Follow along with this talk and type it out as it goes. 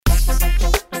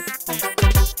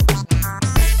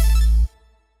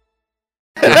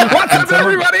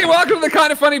welcome to the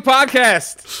Kind of Funny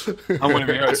podcast. I'm one of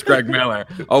your hosts, Greg Miller,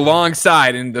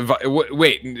 alongside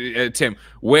Tim,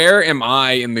 where am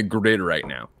I in the grid right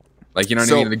now? Like, you know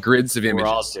what I mean? The grids of images. We're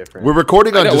all different. We're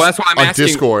recording on, that's why I'm asking.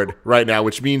 Discord right now,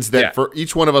 which means that for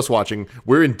each one of us watching,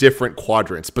 we're in different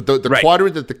quadrants. But the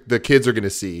quadrant that the kids are going to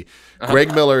see,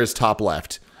 Greg Miller is top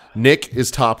left, Nick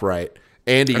is top right,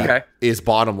 Andy is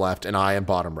bottom left, and I am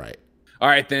bottom right. All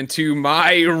right, then to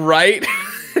my right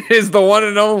is the one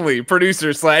and only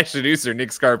producer/seducer, Nick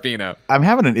Scarpino. I'm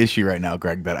having an issue right now,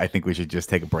 Greg, that I think we should just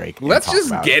take a break. Let's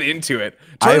just get into it.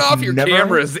 Turn off your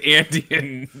cameras, Andy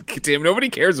and Tim. Nobody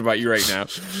cares about you right now.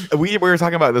 We were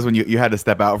talking about this when you had to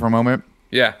step out for a moment.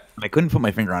 Yeah. I couldn't put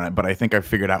my finger on it, but I think I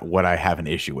figured out what I have an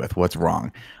issue with. What's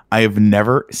wrong? I have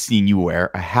never seen you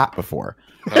wear a hat before.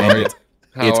 It's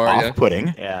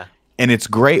off-putting. Yeah. And it's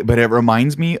great, but it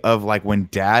reminds me of like when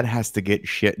Dad has to get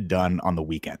shit done on the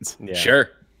weekends. Yeah. Sure.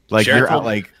 Like you're out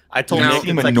like I told you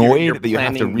seem annoyed that you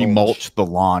have to remulch the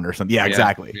lawn or something. Yeah,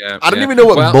 exactly. Yeah, I don't even know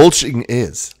what mulching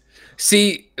is.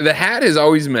 See, the hat has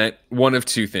always meant one of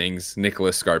two things,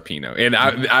 Nicholas Scarpino. And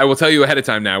I will tell you ahead of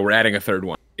time now, we're adding a third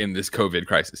one in this COVID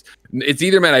crisis. It's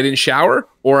either meant I didn't shower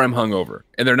or I'm hungover,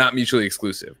 and they're not mutually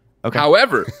exclusive. Okay.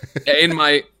 However, in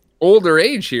my older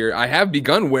age here, I have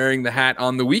begun wearing the hat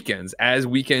on the weekends, as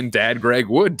weekend dad Greg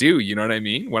would do. You know what I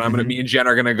mean? When me and Jen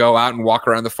are going to go out and walk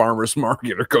around the farmer's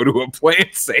market or go to a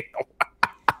plant sale.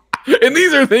 And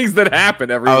these are things that happen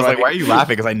every. I was like, why are you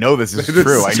laughing? Because I know this is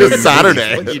true. I know it's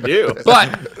Saturday. What you do.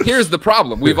 But here's the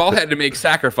problem. We've all had to make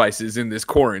sacrifices in this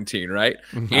quarantine, right?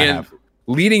 And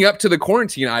leading up to the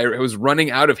quarantine, I was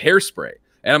running out of hairspray.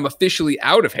 And I'm officially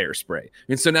out of hairspray.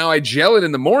 And so now I gel it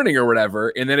in the morning or whatever,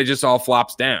 and then it just all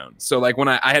flops down. So like when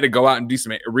I had to go out and do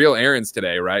some real errands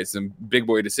today, right? Some big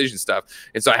boy decision stuff.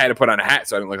 And so I had to put on a hat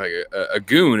so I didn't look like a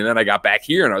goon. And then I got back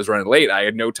here and I was running late. I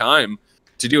had no time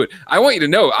to do it. I want you to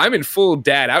know I'm in full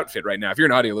dad outfit right now. If you're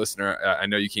an audio listener, I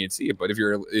know you can't see it, but if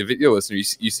you're a video listener,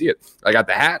 you see it. I got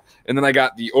the hat, and then I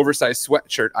got the oversized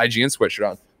sweatshirt, IGN sweatshirt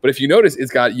on. But if you notice,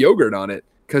 it's got yogurt on it.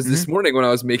 Because this morning when I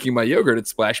was making my yogurt, it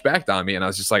splashed back on me, and I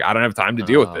was just like, I don't have time to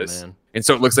deal with this. Man. And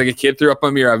so it looks like a kid threw up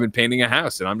on me, or I've been painting a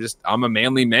house, and I'm a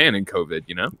manly man in COVID,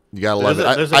 you know? You gotta love it.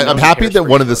 I'm happy that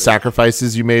one of the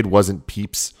sacrifices you made wasn't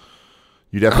Peeps.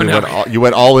 You definitely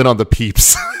went all in on the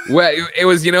Peeps. Well, it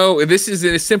was, this is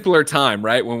in a simpler time,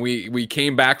 right? When we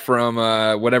came back from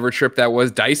whatever trip that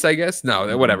was, Dice, I guess?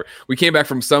 No, whatever. We came back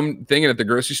from some thing, and at the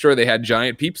grocery store, they had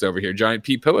giant Peeps over here, giant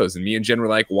Peep pillows. And me and Jen were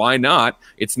like, why not?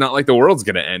 It's not like the world's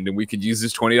going to end, and we could use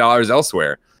this $20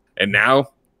 elsewhere. And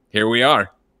now, here we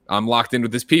are. I'm locked in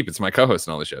with this Peep. It's my co-host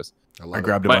on all the shows. I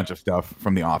grabbed a bunch of stuff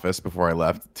from the office before I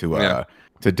left to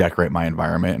decorate my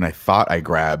environment, and I thought I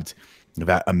grabbed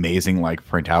that amazing like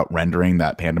printout rendering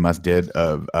that Pandamus did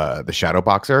of the Shadow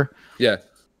Boxer. Yeah.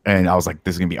 And I was like,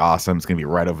 this is gonna be awesome. It's gonna be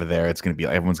right over there. It's gonna be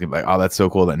everyone's gonna be like, oh, that's so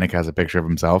cool that Nick has a picture of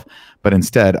himself. But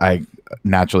instead, I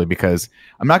naturally, because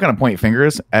I'm not gonna point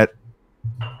fingers at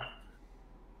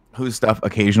whose stuff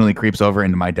occasionally creeps over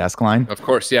into my desk line. Of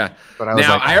course, yeah. But I was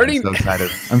I'm so excited.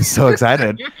 I'm so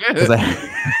excited.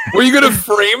 Were you gonna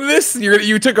frame this?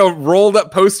 You took a rolled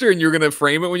up poster and you were gonna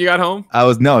frame it when you got home? I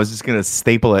was just gonna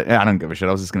staple it. I don't give a shit.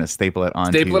 I was just gonna staple it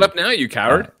on. Staple it up now, you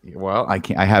coward. Well, I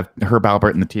can't. I have Herb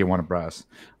Albert and the Tijuana Brass.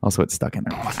 Also, it's stuck in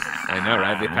there. I know,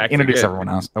 right? They packed Introduce everyone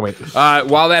else. Oh wait.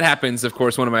 While that happens, of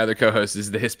course, one of my other co-hosts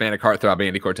is the Hispanic heartthrob,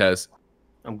 Andy Cortez.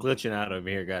 I'm glitching out over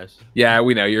here, guys. Yeah,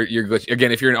 we know you're glitching.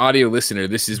 Again, if you're an audio listener,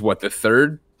 this is the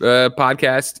third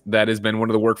podcast that has been one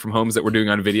of the work from homes that we're doing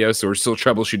on video. So we're still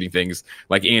troubleshooting things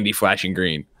like Andy flashing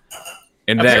green.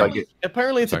 And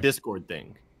apparently it's a Discord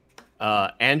thing.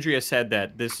 Andrea said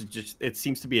that this is it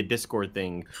seems to be a Discord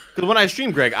thing. Because when I stream,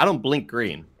 Greg, I don't blink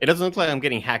green. It doesn't look like I'm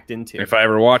getting hacked into. If I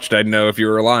ever watched, I'd know if you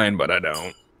were lying, but I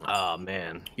don't. Oh,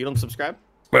 man. You don't subscribe?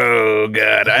 Oh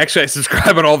god! I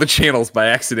subscribe on all the channels by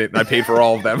accident, and I paid for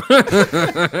all of them.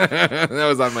 That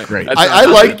was on my. Great. I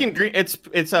like green. It's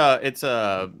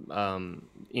that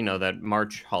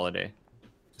March holiday.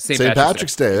 St.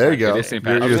 Patrick's Day. There you go. I was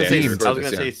going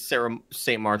to say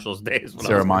St. Marshall's Day.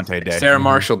 Sarah Monte Day. Sarah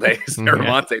Marshall Day. Sarah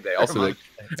Monte Day. Also,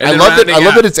 I love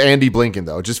that it's Andy blinking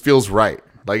though. It just feels right.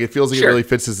 Like it feels like it really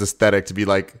fits his aesthetic to be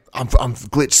like, I'm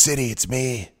Glitch City. It's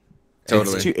me.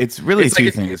 Totally. It's really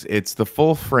two things. It's the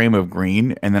full frame of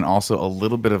green, and then also a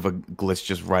little bit of a glitch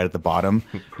just right at the bottom,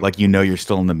 like you're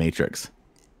still in the Matrix.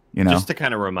 Just to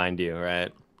kind of remind you,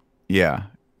 right? Yeah.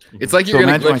 It's like you're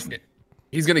gonna glitch.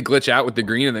 He's gonna glitch out with the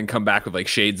green and then come back with like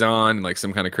shades on and like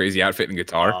some kind of crazy outfit and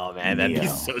guitar. Oh man, that'd be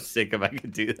so sick if I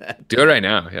could do that. Do it right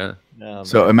now, yeah. No,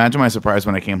 so imagine my surprise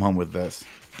when I came home with this.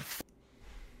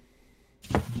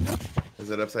 Is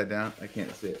it upside down? I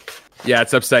can't see it. Yeah,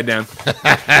 it's upside down.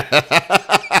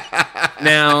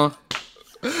 Now,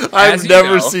 I've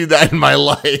never seen that in my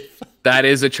life. That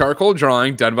is a charcoal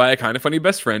drawing done by a Kind of Funny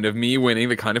best friend of me winning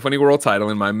the Kind of Funny world title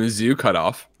in my Mizzou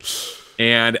cutoff.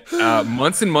 And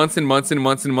months and months and months and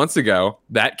months and months ago,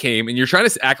 that came, and you're trying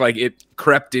to act like it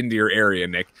crept into your area,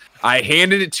 Nick. I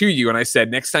handed it to you, and I said,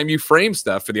 next time you frame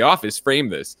stuff for the office, frame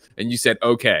this. And you said,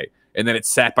 okay. And then it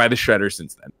sat by the shredder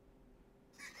since then.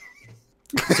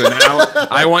 So now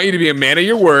I want you to be a man of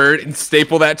your word and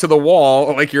staple that to the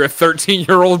wall like you're a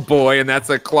 13-year-old boy, and that's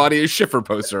a Claudia Schiffer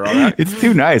poster. All right? It's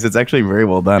too nice. It's actually very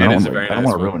well done. I don't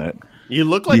want to ruin it. You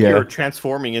look like you're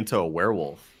transforming into a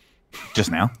werewolf.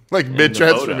 Just now? Like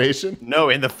mid-transformation? No,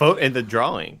 in the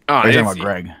drawing. Oh, you're talking about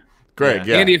Greg. Greg,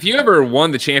 yeah. Andy, if you ever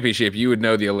won the championship, you would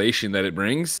know the elation that it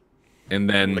brings. And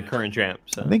then the current champ.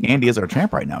 So. I think Andy is our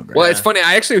champ right now, Greg. Well, it's funny.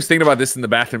 I actually was thinking about this in the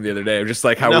bathroom the other day. Just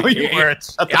like how you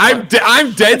weren't.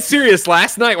 I'm dead serious.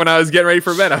 Last night when I was getting ready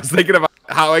for bed, I was thinking about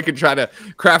how I could try to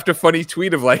craft a funny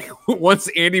tweet of like, once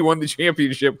Andy won the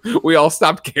championship, we all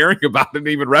stopped caring about it and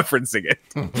even referencing it.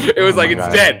 It was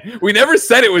it's dead. We never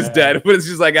said it was dead, but it's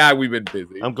just like, we've been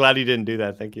busy. I'm glad you didn't do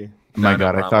that. Thank you. My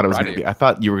God, I thought it was going to be. I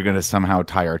thought you were going to somehow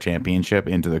tie our championship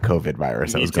into the COVID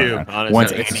virus. Me too. Honestly.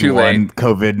 Once Andy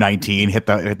COVID-19 hit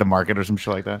the market or some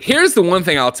shit like that. Here's the one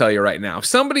thing I'll tell you right now: if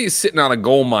somebody is sitting on a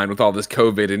gold mine with all this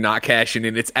COVID and not cashing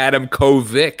in, it's Adam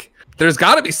Kovic. There's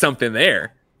got to be something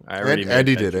there.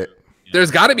 Andy did it.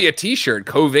 There's got to be a T-shirt,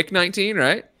 Kovic-19,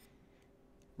 right?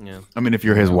 Yeah. I mean, if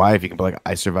you're his wife, you can be like,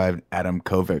 "I survived Adam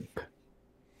Kovic."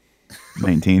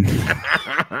 19. You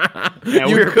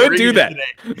could do that.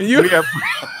 We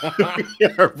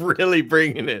are really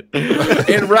bringing it.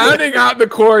 In rounding out the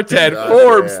quartet,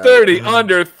 Forbes 30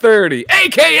 under 30,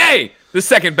 a.k.a. the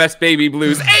second best Baby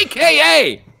Blues,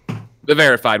 a.k.a. the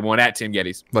verified one at Tim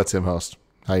Geddes. Let Tim host.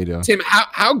 How you doing? Tim,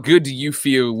 how good do you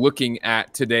feel looking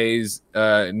at today's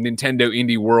Nintendo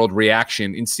Indie World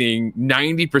reaction and seeing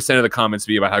 90% of the comments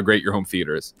be about how great your home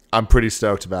theater is? I'm pretty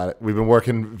stoked about it. We've been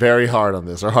working very hard on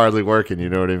this, or hardly working, you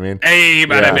know what I mean? Hey,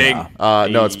 bada bing.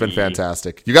 No, it's been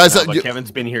fantastic. You guys, Kevin's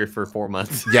been here for 4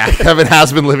 months. Yeah, Kevin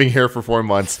has been living here for 4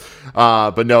 months.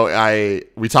 But no,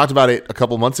 we talked about it a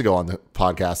couple months ago on the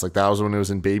podcast. Like that was when it was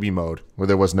in baby mode, where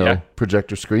there was no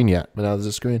projector screen yet, but now there's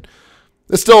a screen.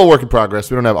 It's still a work in progress.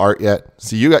 We don't have art yet.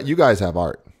 See, you guys have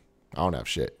art. I don't have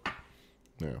shit.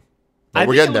 Yeah, but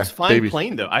we're getting there. Fine,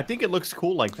 plain though. I think it looks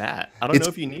cool like that. I don't know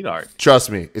if you need art.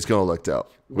 Trust me, it's gonna look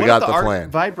dope. We got the plan. Art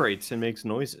vibrates and makes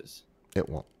noises. It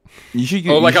won't. You should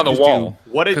like on the wall.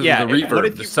 What if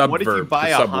you buy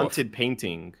a haunted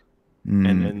painting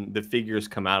and then the figures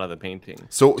come out of the painting?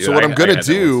 So what I'm gonna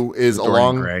do is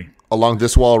along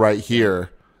this wall right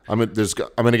here. I'm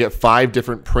gonna get 5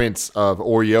 different prints of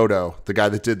Orioto, the guy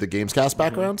that did the Gamescast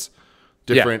backgrounds,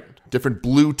 different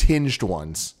blue tinged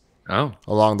ones.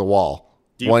 Along the wall.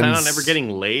 Do you plan on ever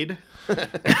getting laid?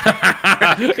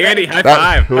 Andy, high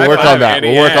five. We'll work on that.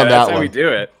 We'll work on that that's one. How we do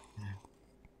it.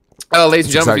 Ladies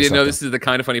and gentlemen, if you didn't know, this is the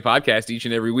Kind of Funny podcast each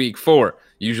and every week.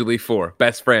 Usually four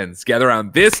best friends gather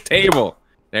around this table.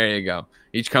 There you go.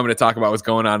 Each coming to talk about what's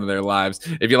going on in their lives.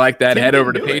 If you like that, head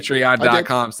over to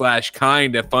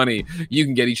patreon.com/kindafunny. You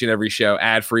can get each and every show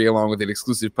ad-free along with an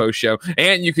exclusive post show.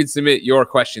 And you can submit your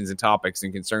questions and topics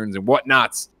and concerns and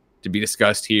whatnots to be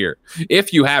discussed here.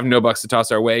 If you have no bucks to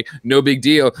toss our way, no big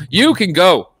deal. You can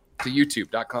go to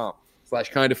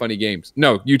youtube.com/kindafunnygames.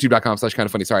 No,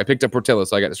 youtube.com/kindafunny. Sorry, I picked up Portillo,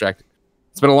 so I got distracted.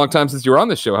 It's been a long time since you were on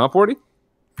this show, huh, Porty?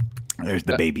 There's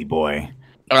the baby boy.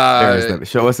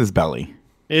 Show us his belly.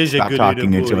 Stop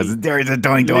talking into us. There's a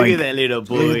doing. Look at that little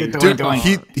boy. Dude,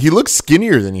 he looks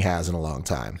skinnier than he has in a long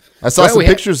time. I saw some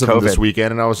pictures of him this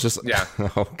weekend, and I was just,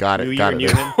 oh, got it.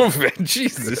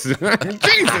 Jesus, Jesus,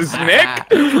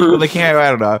 Nick. Well, they can't. I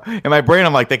don't know. In my brain,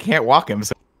 I'm like, they can't walk him.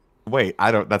 So wait,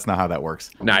 that's not how that works.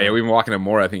 Nah, yeah, we've been walking him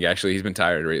more. I think actually he's been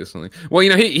tired recently. Well,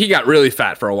 he got really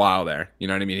fat for a while there. You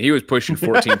know what I mean? He was pushing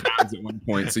 14 pounds at one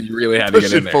point, so you really had to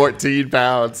get in there. 14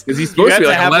 pounds because he's supposed to be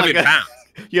like 11 pounds.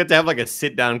 You have to have like a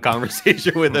sit-down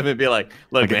conversation with him and be like,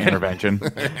 "Look, man." Intervention.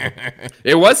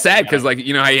 It was sad because, how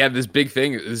he had this big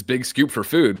thing, this big scoop for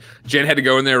food. Jen had to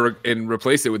go in there and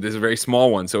replace it with this very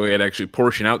small one, so he had to actually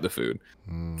portion out the food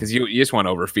because you just want to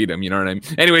overfeed him. You know what I mean?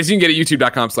 Anyways, you can get it at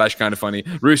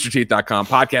youtube.com/kindafunny, roosterteeth.com,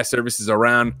 podcast services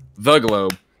around the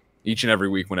globe each and every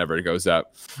week whenever it goes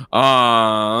up.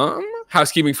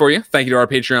 Housekeeping for you. Thank you to our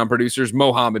Patreon producers,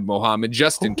 Mohammed,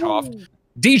 Justin Toft,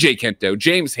 DJ Kento,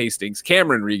 James Hastings,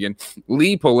 Cameron Regan,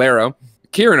 Lee Polero,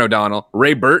 Kieran O'Donnell,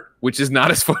 Ray Burt, which is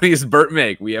not as funny as Burt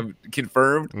Meg. We have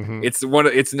confirmed it's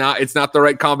not the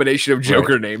right combination of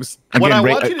Joker names. What I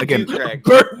want you to do, Greg,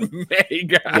 Burt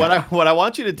Meg. What I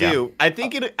want you to do, I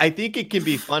think it can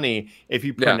be funny if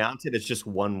you pronounce it as just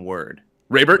one word.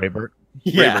 Ray Burt.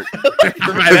 Yeah.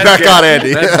 That got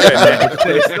Andy.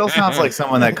 It still sounds like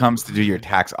someone that comes to do your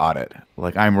tax audit.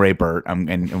 Like, I'm Ray Burt,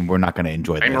 and we're not going to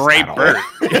enjoy this. I'm Ray Burt.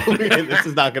 This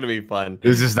is not going to be fun.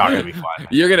 This is not going to be fun.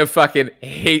 You're going to fucking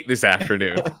hate this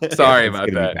afternoon. Sorry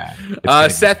about that.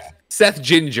 Seth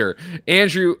Ginger,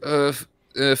 Andrew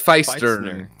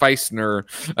Feistner,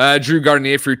 Drew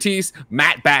Gardner Frutis,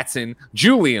 Matt Batson,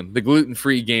 Julian, the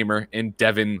gluten-free gamer, and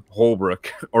Devin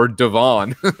Holbrook, or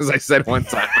Devon, as I said one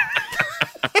time.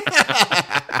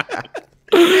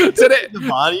 Today,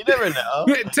 Devon, you never know.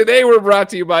 Today we're brought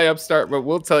to you by Upstart, but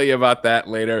we'll tell you about that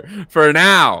later. For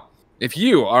now, if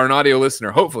you are an audio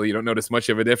listener, hopefully you don't notice much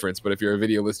of a difference, but if you're a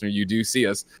video listener, you do see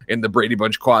us in the Brady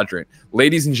Bunch quadrant.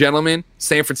 Ladies and gentlemen,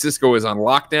 San Francisco is on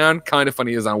lockdown. Kind of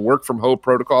funny is on work from home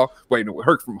protocol. Wait, no,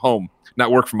 work from home,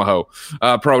 not work from a hoe.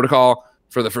 Protocol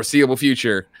for the foreseeable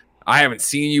future. I haven't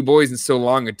seen you boys in so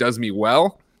long. It does me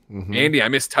well. Andy, I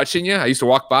miss touching you. I used to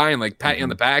walk by and like pat you on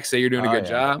the back, say you're doing a good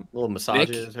job. Little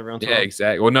massages every once in a while. Yeah,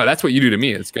 exactly. Well, no, that's what you do to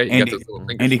me. It's great. You got those little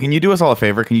fingers. Andy, can you do us all a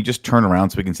favor? Can you just turn around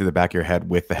so we can see the back of your head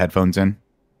with the headphones in?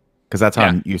 Because that's how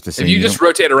I'm used to seeing you. If you just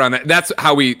rotate around, that's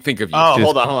how we think of you. Oh,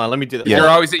 hold on. Let me do that. You're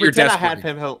always at your desk. I had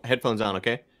headphones on,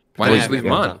 okay? Why don't you just leave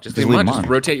them on? Just leave them on. Just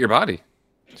rotate your body.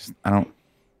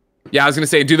 Yeah, I was going to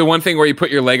say, do the one thing where you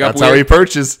put your leg up. That's how he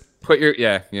perches. Put your,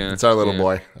 yeah. It's our little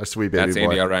boy. Our sweet baby boy. That's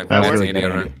Andy, all right. That's Andy, all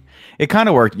right. It kind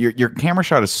of worked. Your camera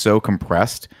shot is so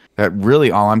compressed that really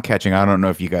all I'm catching, I don't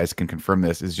know if you guys can confirm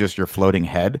this, is just your floating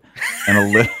head and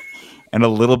a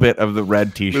little bit of the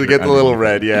red t-shirt. We get the little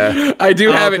red, yeah. I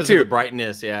do have it too. The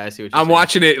brightness, yeah. I see what you're I'm saying.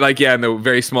 watching it in the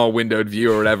very small windowed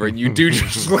view or whatever, and you do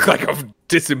just look like a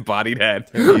disembodied head.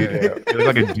 You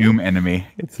look like a Doom enemy.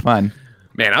 It's fun.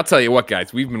 Man, I'll tell you what,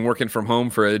 guys. We've been working from home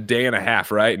for a day and a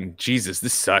half, right? And Jesus,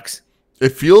 this sucks. It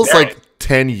feels like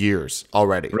 10 years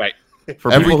already. Right.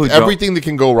 For everything that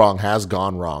can go wrong has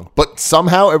gone wrong, but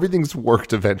somehow everything's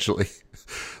worked eventually.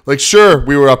 Like, sure,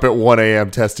 we were up at 1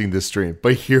 a.m. testing this stream,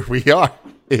 but here we are.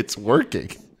 It's working.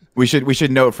 We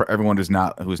should note for everyone who's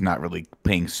not really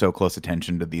paying so close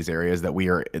attention to these areas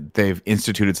that they've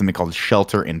instituted something called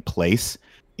shelter in place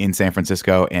in San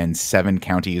Francisco and 7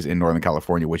 counties in Northern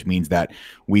California, which means that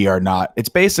we are not. It's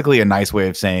basically a nice way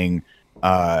of saying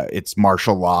it's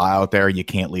martial law out there. You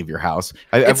can't leave your house.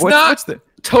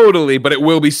 Totally, but it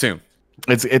will be soon.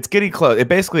 It's getting close. It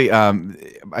basically,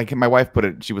 my wife put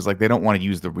it. She was like, they don't want to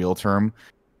use the real term,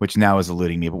 which now is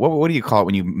eluding me. But what do you call it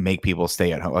when you make people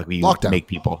stay at home? Like you make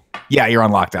people. Yeah, you're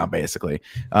on lockdown basically.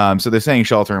 So they're saying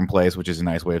shelter in place, which is a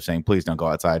nice way of saying please don't go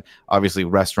outside. Obviously,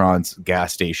 restaurants,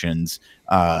 gas stations,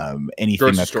 anything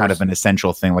grocery that's stores. Kind of an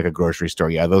essential thing like a grocery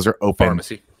store. Yeah, those are open.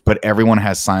 Pharmacy. But everyone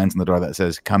has signs on the door that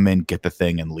says "Come in, get the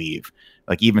thing, and leave."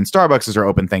 Like even Starbucks are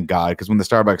open, thank God, because when the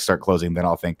Starbucks start closing, then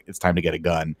I'll think it's time to get a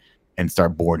gun and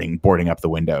start boarding up the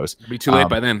windows. It'll be too late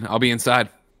by then. I'll be inside.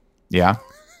 Yeah.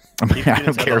 I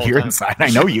don't care if you're inside.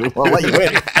 I know you. I'll let you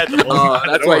in.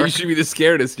 That's why you should be the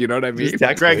scaredest. You know what I mean?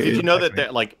 Greg, did you know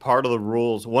that like part of the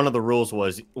rules? One of the rules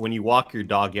was when you walk your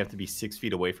dog, you have to be 6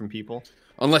 feet away from people,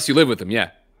 unless you live with them. Yeah.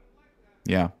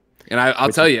 Yeah. And I'll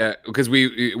tell you, because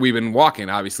we've been walking,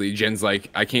 obviously. Jen's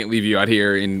like, I can't leave you out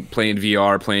here and playing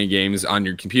VR, playing games on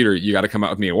your computer. You got to come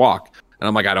out with me and walk. And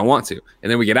I'm like, I don't want to.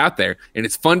 And then we get out there, and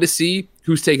it's fun to see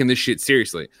who's taking this shit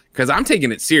seriously. Because I'm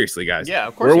taking it seriously, guys. Yeah,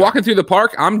 of course. We're walking through the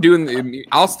park.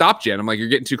 I'll stop Jen. I'm like, you're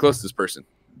getting too close to this person.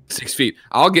 6 feet.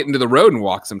 I'll get into the road and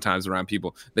walk sometimes around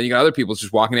people. Then you got other people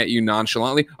just walking at you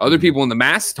nonchalantly. Other people in the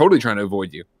masks totally trying to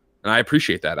avoid you. And I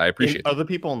appreciate that. Other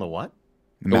people in the what?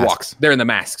 The walks. They're in the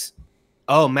masks.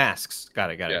 Oh, masks. Got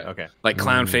it. Okay. Like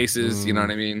clown faces, you know what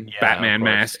I mean? Yeah, Batman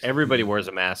mask. Everybody wears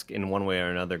a mask in one way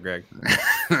or another, Greg.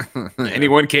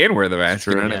 Anyone can wear the mask.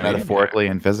 Metaphorically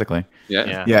and physically.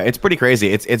 Yeah, it's pretty crazy.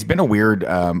 It's been a weird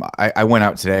I went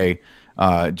out today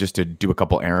just to do a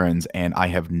couple errands, and I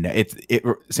have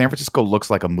San Francisco looks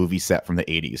like a movie set from the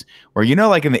 80s, where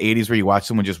like in the 80s where you watch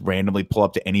someone just randomly pull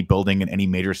up to any building in any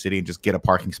major city and just get a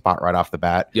parking spot right off the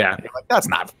bat. Yeah, like,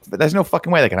 there's no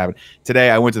fucking way that can happen. Today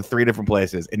I went to 3 different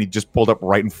places and he just pulled up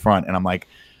right in front, and I'm like,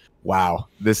 wow,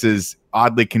 this is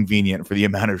oddly convenient for the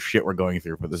amount of shit we're going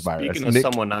through for this virus. Speaking of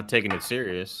someone not taking it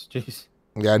serious, jeez.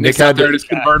 Yeah, Nick out there just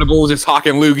convertibles, just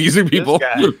hawking loogies at people.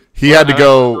 He had to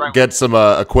go get some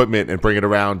equipment and bring it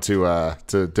around to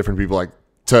different people, like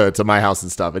to my house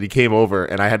and stuff. And he came over,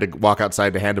 and I had to walk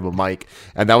outside to hand him a mic.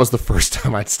 And that was the first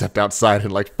time I'd stepped outside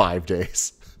in like 5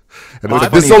 days. And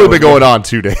this has only been going on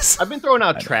 2 days. I've been throwing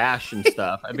out trash and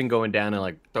stuff. I've been going down and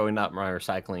like throwing out my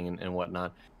recycling and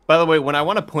whatnot. By the way, when I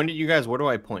want to point at you guys, where do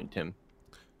I point, Tim?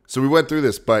 So we went through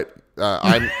this, but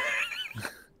I'm.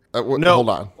 No, hold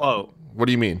on. Oh, what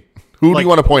do you mean? Who do you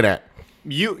want to point at?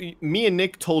 Me and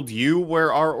Nick told you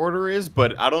where our order is,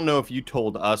 but I don't know if you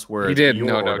told us where. He did.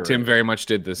 No. Tim very much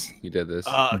did this. He did this.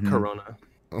 Corona.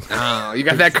 Oh, you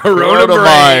got that Corona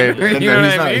mind. brain. You know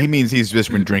what I mean? He means he's just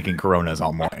been drinking Coronas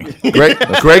all morning.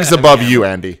 Greg's above you,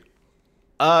 Andy.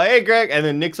 Hey, Greg, and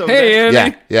then Nick's over there.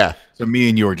 Andy. Yeah. So me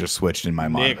and you are just switched in my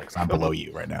mind Nick. because I'm below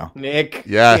you right now. Nick.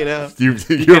 Yeah. You know, You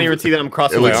can't even see that I'm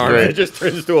crossing my arm. great. It just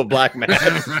turns into a black man.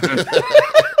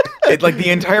 Like the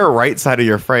entire right side of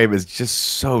your frame is just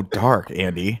so dark,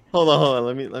 Andy. Hold on.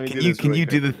 Let me do this. Can you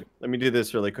do the? Let me do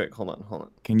this really quick. Hold on.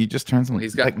 Can you just turn something?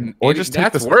 He's got. or just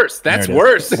take that's the, worse. That's There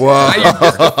it is. worse.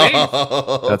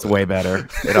 Whoa. That's way better.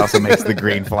 It also makes the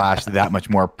green flash that much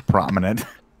more prominent.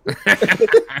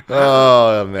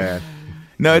 Oh man.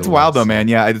 No, it's wild though, man.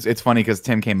 Yeah, it's funny because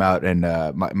Tim came out and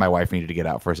my wife needed to get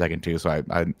out for a second too. So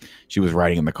she was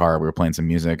riding in the car. We were playing some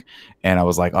music, and I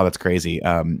was like, "Oh, that's crazy."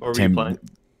 What were you playing?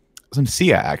 Some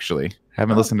Sia actually.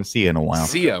 Haven't listened to Sia in a while.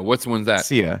 Sia, what's one's that?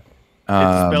 Sia.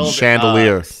 It's spelled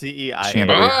Chandelier. CEIA.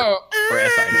 Chandelier. Or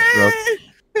SIA.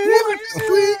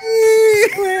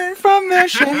 From the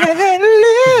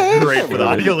chandelier. Great for the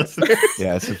audio listener.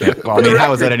 Yeah, it's well, I mean,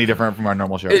 how is that any different from our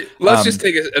normal show? Let's just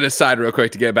take an aside real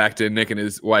quick to get back to Nick and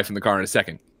his wife in the car in a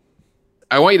second.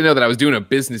 I want you to know that I was doing a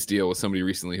business deal with somebody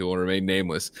recently who will remain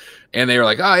nameless, and they were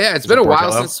like, "Oh yeah, it's been a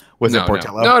while since." Was it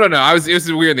Portillo? No. It was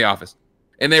we were in the office,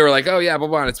 and they were like, "Oh yeah, blah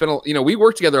blah." And it's been we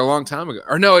worked together a long time ago.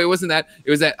 Or no, it wasn't that.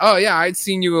 It was that. Oh yeah, I'd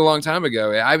seen you a long time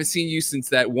ago. I haven't seen you since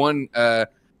that one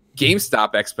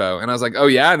GameStop Expo. And I was like, "Oh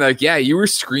yeah," and they're like, "Yeah, you were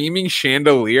screaming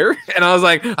Chandelier," and I was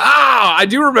like, "Oh, I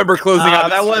do remember closing out."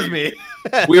 That was me.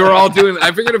 We were all doing.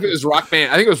 I figured if it was Rock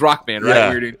Band. I think it was Rock Band, right? Yeah.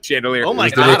 We were doing Chandelier. Oh my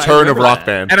The God, return of I remember Rock that.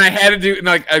 Band. And I had to do, and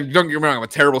like, don't get me wrong, I'm a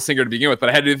terrible singer to begin with, but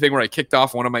I had to do the thing where I kicked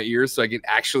off one of my ears so I could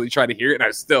actually try to hear it, and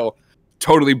I still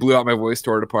totally blew out my voice,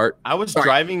 tore it apart. I was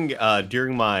driving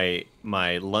during my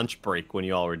lunch break when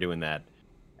you all were doing that,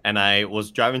 and I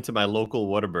was driving to my local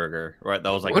Whataburger. Right, that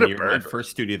was like near my first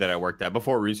studio that I worked at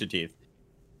before Rooster Teeth.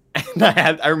 And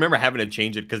I remember having to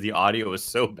change it because the audio was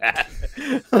so bad.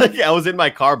 Like I was in my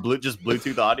car, just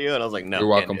Bluetooth audio, and I was like, "No, You're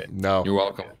welcome. No. You're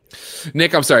welcome."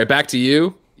 Nick, I'm sorry. Back to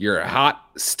you. You're a hot,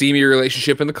 steamy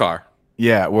relationship in the car.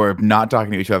 Yeah, we're not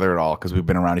talking to each other at all because we've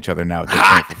been around each other now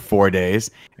for 4 days.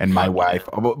 And my wife.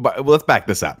 But let's back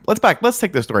this up. Let's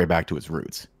take the story back to its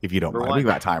roots, if you don't mind. We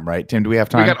got time, right, Tim? Do we have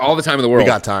time? We got all the time in the world. We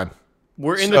got time.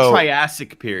 We're in the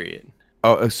Triassic period.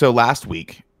 Oh, so last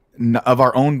week, of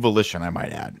our own volition, I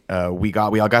might add, we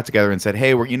all got together and said,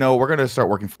 "Hey, we're going to start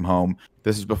working from home."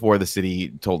 This is before the city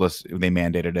told us they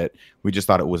mandated it. We just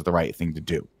thought it was the right thing to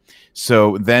do.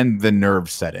 So then the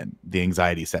nerves set in, the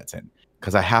anxiety sets in,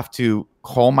 because I have to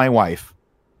call my wife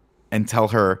and tell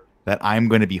her that I'm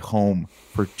going to be home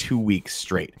for 2 weeks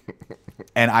straight.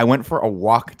 And I went for a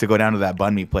walk to go down to that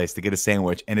banh mi place to get a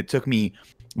sandwich, and it took me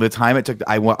the time it took.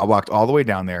 I walked all the way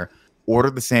down there,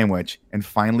 ordered the sandwich, and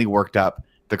finally worked up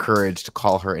the courage to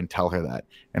call her and tell her that.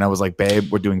 And I was like,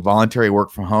 "Babe, we're doing voluntary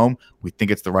work from home. We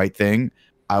think it's the right thing.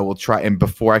 I will try." And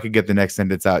before I could get the next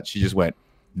sentence out, she just went,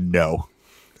 "No.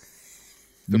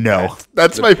 No."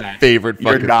 That's my favorite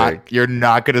fucking thing. You're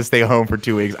not going to stay home for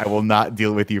 2 weeks. I will not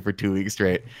deal with you for 2 weeks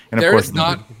straight. And of There course, is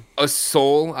not a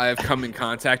soul I have come in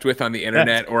contact with on the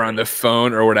internet or on the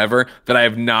phone or whatever that I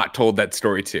have not told that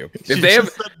story to. If they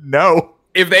have no.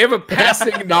 If they have a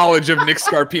passing knowledge of Nick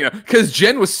Scarpino, because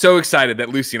Jen was so excited that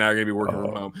Lucy and I are going to be working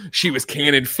from home. She was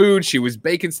canning food. She was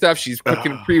baking stuff. She's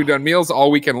cooking pre-done meals all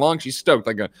weekend long. She's stoked,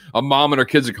 like a mom and her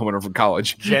kids are coming home from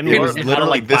college. Jen was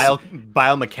literally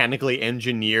biomechanically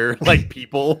engineer like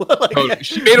people. Like,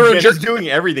 she made her own just doing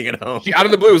everything at home. She out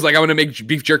of the blue was like, "I'm going to make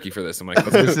beef jerky for this." I'm like,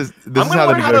 "This is how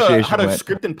the negotiation how to went."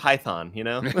 script in Python, you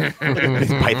know?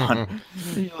 Python,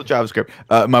 JavaScript.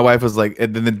 My wife was like,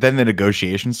 and then the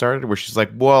negotiation started, where she's like,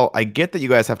 "Well, I get that you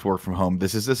guys have to work from home.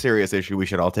 This is a serious issue. We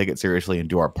should all take it seriously and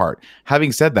do our part."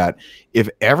 Having said that, if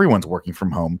everyone's working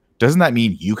from home, doesn't that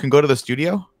mean you can go to the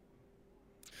studio?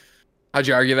 How'd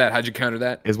you argue that? How'd you counter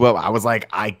that? As well, I was like,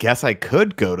 "I guess I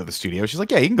could go to the studio." She's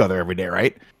like, "Yeah, you can go there every day,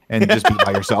 right? And just be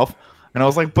by yourself." And I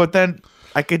was like, "But then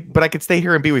I could stay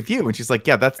here and be with you." And she's like,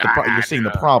 "Yeah, that's the problem. You're seeing the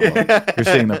problem. You're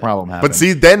seeing the problem happen." But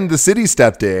see, then the city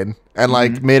stepped in and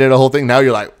like made it a whole thing. Now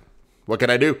you're like, "What can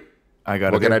I do?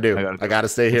 What can I do? I gotta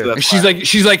stay here." So she's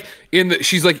like in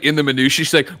the minutia.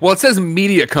 She's like, "Well, it says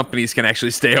media companies can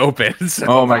actually stay open." So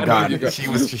oh my god,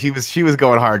 she was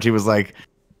going hard.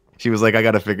 She was like, I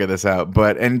got to figure this out.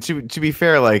 But, and to be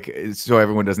fair, like, so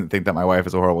everyone doesn't think that my wife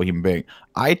is a horrible human being,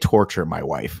 I torture my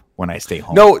wife when I stay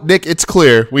home. No, Nick, it's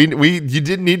clear. You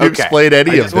didn't need to explain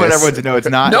any of this. I want everyone to know it's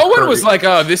not. No one was like,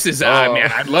 oh, this is,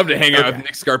 man, I'd love to hang out with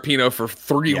Nick Scarpino for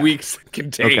 3 weeks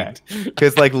contained.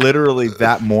 Because, like, literally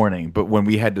that morning, but when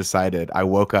we had decided, I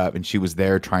woke up and she was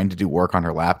there trying to do work on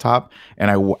her laptop.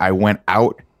 And I went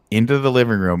out into the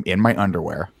living room in my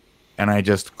underwear. And I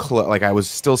just like I was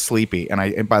still sleepy,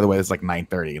 and by the way, it's like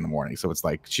 9:30 in the morning, so it's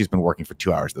like she's been working for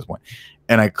 2 hours at this point.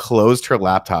 And I closed her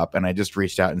laptop, and I just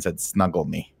reached out and said, "Snuggle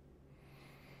me."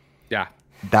 Yeah,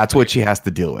 that's what she has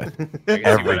to deal with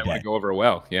every day. Go over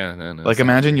well, yeah. No, like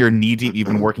imagine you're knee deep, you've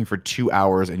been working for 2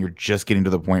 hours, and you're just getting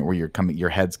to the point where your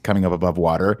head's coming up above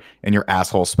water, and your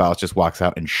asshole spouse just walks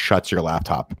out and shuts your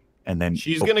laptop. And then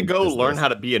she's gonna go learn how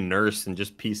to be a nurse and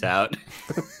just peace out.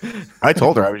 I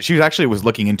told her she actually was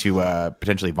looking into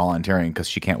potentially volunteering because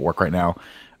she can't work right now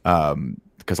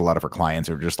because a lot of her clients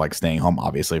are just like staying home,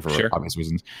 obviously for obvious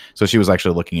reasons. So she was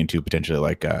actually looking into potentially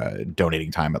like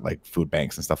donating time at like food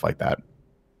banks and stuff like that,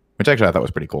 which actually I thought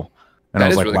was pretty cool. And I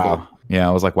was like, really wow. Cool. Yeah,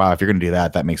 I was like, wow, if you're going to do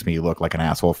that, that makes me look like an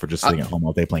asshole for just sitting at home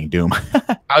all day playing Doom.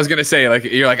 I was going to say, like,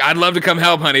 you're like, I'd love to come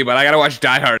help, honey, but I got to watch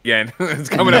Die Hard again. It's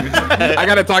coming up. I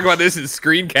got to talk about this in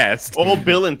Screencast. Old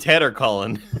Bill and Ted are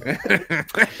calling.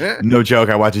 No joke.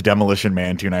 I watched Demolition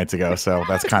Man 2 nights ago, so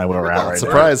that's kind of where we're at right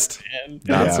surprised.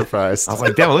 Now. Not surprised. I was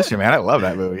like, Demolition Man, I love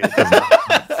that movie.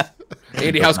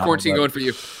 Andy, how's quarantine going for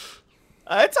you?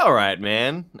 It's all right,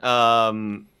 man.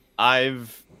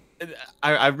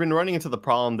 I've been running into the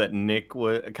problem that Nick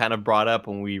kind of brought up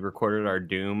when we recorded our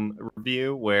Doom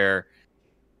review, where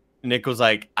Nick was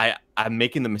like, I'm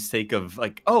making the mistake of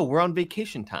like, oh, we're on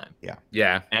vacation time.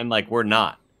 Yeah. And like, we're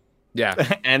not.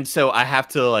 Yeah. And so I have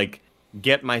to like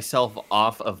get myself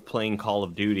off of playing Call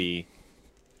of Duty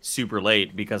super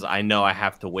late because I know I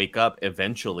have to wake up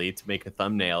eventually to make a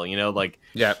thumbnail, like,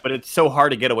 yeah. But it's so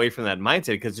hard to get away from that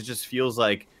mindset because it just feels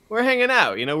like we're hanging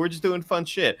out, we're just doing fun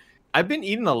shit. I've been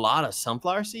eating a lot of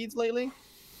sunflower seeds lately.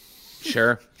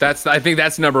 Sure. I think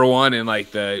that's number one in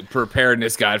like the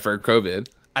preparedness guide for COVID.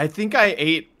 I think I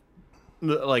ate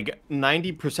like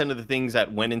 90% of the things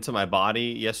that went into my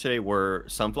body yesterday were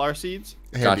sunflower seeds.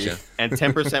 Gotcha. And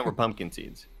 10% were pumpkin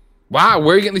seeds. Wow.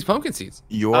 Where are you getting these pumpkin seeds?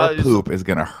 Your poop is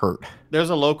going to hurt. There's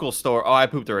a local store. Oh, I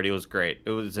pooped already. It was great. It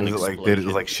was an explosion. It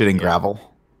was like shitting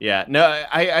gravel? Yeah. No,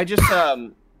 I just...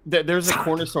 there's a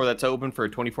corner store that's open for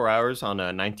 24 hours on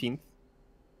 19th.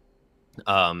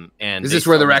 And is this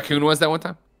where the raccoon was that one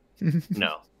time?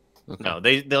 No, okay. No.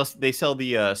 They sell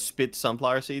the spit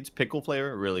sunflower seeds, pickle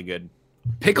flavor, really good.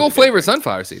 Pickle flavored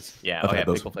sunflower seeds. Yeah,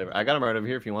 pickle flavor. I got them right over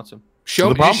here if you want some.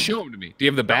 Show them to me. Do you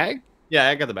have the bag? Yeah,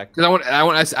 I got the bag.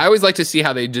 Because I always like to see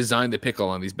how they design the pickle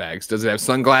on these bags. Does it have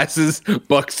sunglasses,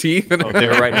 buck teeth? Oh,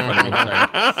 they're right in front of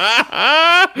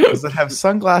me. Does it have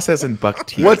sunglasses and buck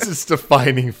teeth? What's its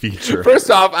defining feature? First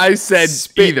off, I said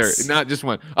either, not just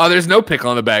one. Oh, there's no pickle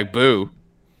on the bag. Boo.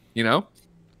 Oh,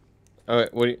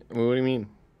 what do you mean?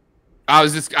 I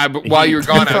was just while you were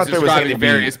gone, I was describing the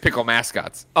various pickle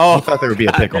mascots. Oh, I thought there would be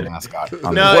a pickle mascot.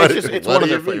 No, it's one of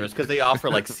their flavors because they offer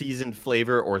like seasoned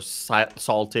flavor or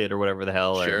salted or whatever the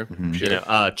hell. Sure.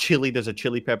 Or, chili. There's a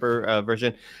chili pepper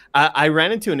version. I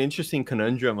ran into an interesting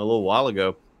conundrum a little while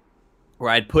ago where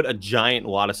I'd put a giant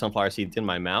wad of sunflower seeds in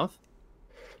my mouth.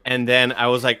 And then I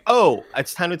was like, oh,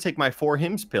 it's time to take my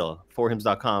 4Hims pill,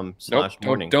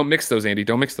 4hims.com/morning. Don't mix those, Andy.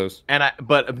 Don't mix those. And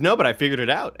but I figured it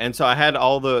out. And so I had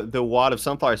all the wad of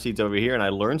sunflower seeds over here, and I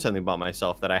learned something about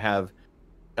myself that I have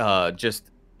just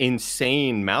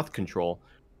insane mouth control,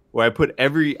 where I put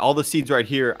all the seeds right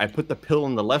here. I put the pill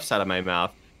on the left side of my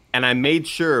mouth, and I made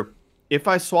sure if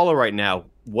I swallow right now,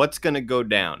 what's going to go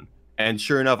down? And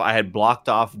sure enough, I had blocked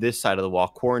off this side of the wall,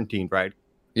 quarantined, right?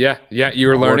 Yeah, you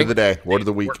were learning. Word of the day, word of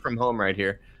the week. Work from home right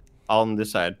here, all on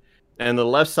this side. And the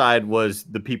left side was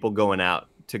the people going out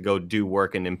to go do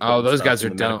work and important those guys are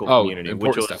dumb. Community,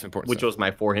 important which was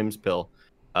my 4Hims pill,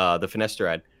 the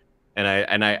finasteride. And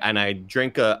I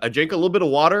drank a little bit of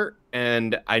water,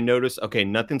 and I noticed, okay,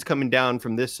 nothing's coming down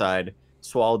from this side.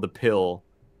 Swallowed the pill,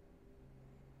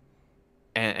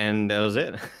 and that was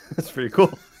it. That's pretty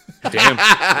cool. Damn.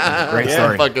 Great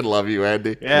story. I fucking love you,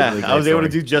 Andy. Yeah, really I was able to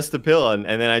do just the pill, and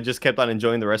then I just kept on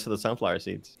enjoying the rest of the sunflower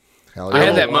seeds. Hell yeah. I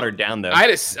had that watered down though. I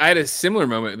had a similar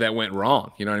moment that went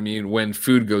wrong. You know what I mean? When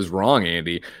food goes wrong,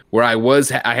 Andy, where I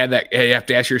had that. Hey, you have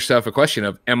to ask yourself a question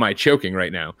of, am I choking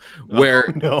right now?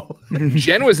 Where no.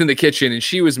 Jen was in the kitchen and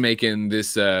she was making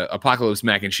this apocalypse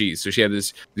mac and cheese. So she had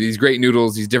these great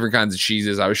noodles, these different kinds of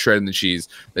cheeses. I was shredding the cheese.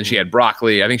 Then she had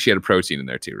broccoli. I think she had a protein in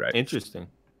there too, right? Interesting.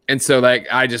 And so like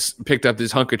I just picked up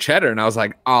this hunk of cheddar and I was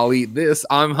like, I'll eat this.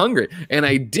 I'm hungry. And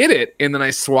I did it. And then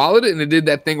I swallowed it and it did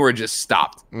that thing where it just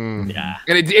stopped. Yeah.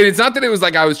 And it's not that it was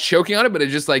like I was choking on it, but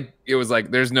it was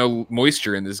like there's no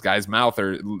moisture in this guy's mouth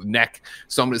or neck.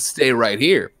 So I'm going to stay right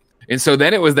here. And so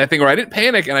then it was that thing where I didn't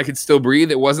panic and I could still breathe.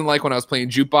 It wasn't like when I was playing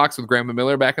jukebox with Grandma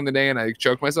Miller back in the day and I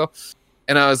choked myself.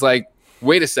 And I was like,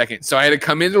 wait a second. So I had to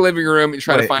come into the living room and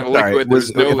try to find a liquid.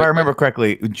 If I remember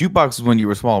correctly, jukebox is when you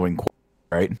were swallowing,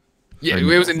 right? Yeah, it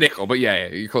was a nickel, but yeah,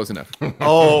 you're close enough.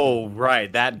 Oh,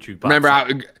 right, that jukebox.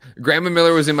 Remember, Grandma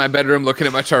Miller was in my bedroom looking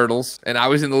at my turtles, and I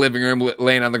was in the living room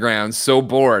laying on the ground, so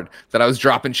bored that I was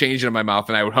dropping change into my mouth,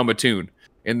 and I would hum a tune.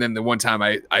 And then the one time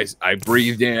I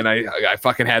breathed in, I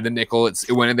fucking had the nickel.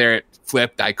 It went in there, it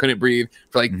flipped. I couldn't breathe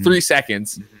for like 3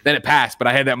 seconds. Then it passed, but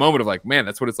I had that moment of like, man,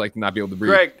 that's what it's like to not be able to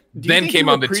breathe. Greg, then came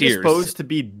on the tears. Supposed to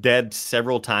be dead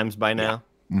several times by now.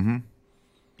 Yeah. Mm-hmm.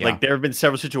 Yeah. Like there have been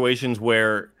several situations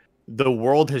where the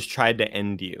world has tried to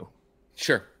end you.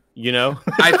 Sure. You know?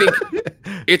 I think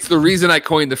it's the reason I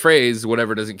coined the phrase,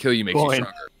 whatever doesn't kill you makes you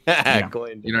stronger. Yeah.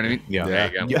 You know what I mean? Yeah.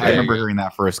 There you go. I remember hearing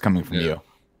that first coming from you.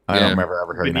 I don't remember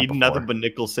ever hearing that before. Nothing but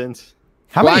nickel since.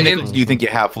 How many nickels do you think you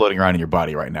have floating around in your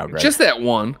body right now, Greg? Just that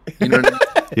one. You know what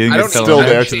I mean? I don't still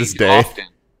there to this day. Often.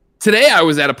 Today I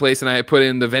was at a place and I put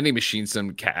in the vending machine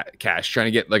some cash, trying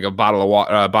to get like a bottle of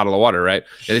water, right?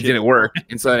 And it didn't work,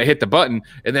 and so I hit the button,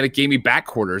 and then it gave me back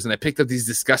quarters, and I picked up these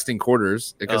disgusting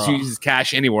quarters because who uses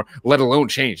cash anymore, let alone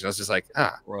change? And I was just like,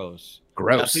 gross.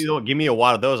 Give me a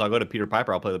wad of those. I'll go to Peter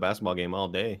Piper. I'll play the basketball game all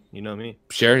day. You know what I mean?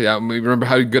 Sure. Yeah. Remember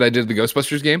how good I did the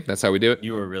Ghostbusters game? That's how we do it.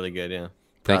 You were really good. Yeah.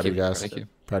 Thank you, guys. Thank you.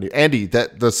 Proud of you, Andy.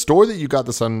 That the store that you got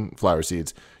the sunflower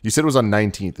seeds, you said it was on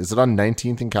 19th. Is it on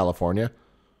 19th in California?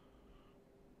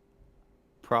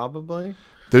 Probably.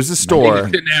 There's a store.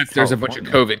 There's a bunch of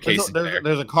COVID cases.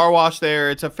 There's a car wash there.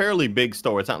 It's a fairly big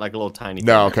store. It's not like a little tiny.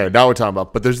 No, okay. Now we're talking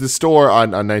about. But there's this store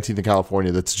on 19th in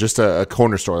California that's just a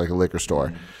corner store, like a liquor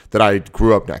store, that I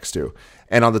grew up next to.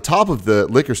 And on the top of the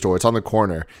liquor store, it's on the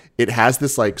corner. It has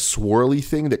this like swirly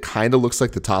thing that kind of looks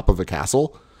like the top of a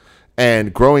castle.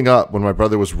 And growing up, when my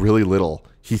brother was really little,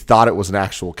 he thought it was an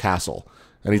actual castle.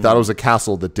 And he thought it was a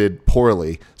castle that did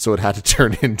poorly, so it had to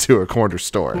turn into a corner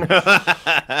store.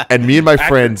 And me and my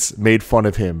friends made fun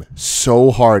of him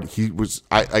so hard.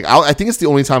 I think it's the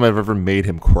only time I've ever made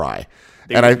him cry.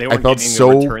 I felt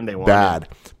so bad.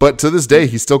 But to this day,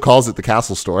 he still calls it the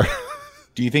castle store.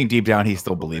 Do you think deep down he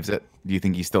still believes it? Do you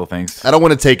think he still thinks? I don't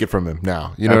want to take it from him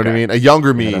now. You know what I mean? A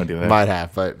younger me might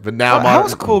have, but now. How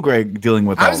is Cool Greg dealing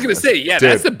with? I was going to say,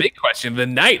 that's the big question. The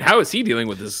Knight, how is he dealing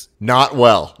with this? Not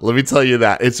well. Let me tell you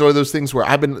that. It's one of those things where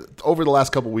I've been over the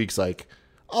last couple of weeks. Like,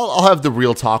 I'll have the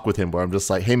real talk with him where I'm just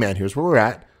like, "Hey, man, here's where we're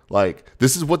at. Like,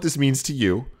 this is what this means to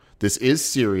you. This is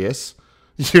serious."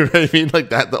 You know what I mean? Like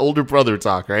that, the older brother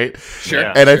talk, right?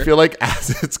 Sure. And I feel like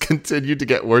as it's continued to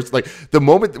get worse, like the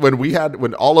moment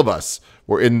when all of us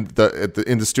were in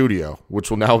the studio,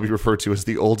 which will now be referred to as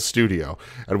the old studio,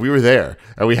 and we were there,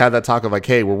 and we had that talk of like,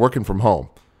 hey, we're working from home.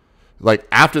 Like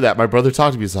after that, my brother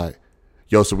talked to me. He's like,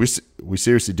 yo, so we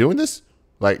seriously doing this?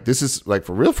 Like, this is like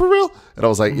for real? And I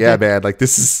was like, yeah, man, like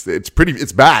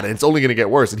it's bad and it's only going to get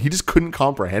worse. And he just couldn't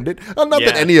comprehend it. Not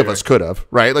that any of us could have,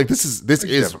 right? Like this is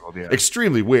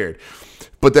extremely weird.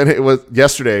 But then it was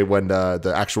yesterday when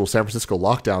the actual San Francisco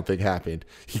lockdown thing happened.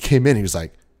 He came in, he was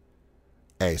like,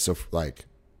 hey, so like,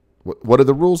 what are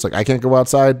the rules? Like, I can't go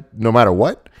outside no matter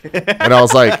what. And I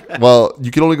was like, well, you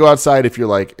can only go outside if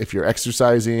you're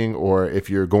exercising or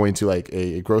if you're going to like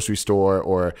a grocery store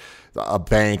or a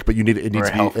bank, but it needs to be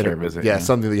healthcare visit. Yeah,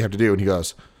 something that you have to do. And he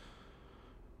goes,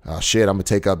 oh shit, I'm gonna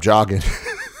take up jogging.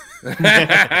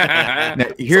 Now,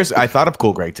 I thought of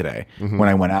Cool Greg today when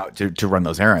I went out to run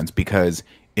those errands because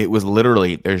it was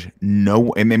literally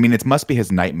it must be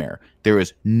his nightmare. There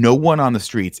is no one on the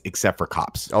streets except for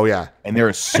cops. Oh yeah, and there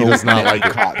are so many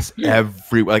cops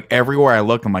everywhere I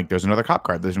look. I'm like, there's another cop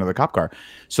car. There's another cop car.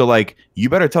 So like, you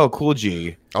better tell Cool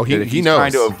G. Oh, he he's knows.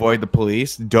 Trying to avoid the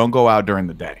police. Don't go out during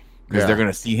the day because they're going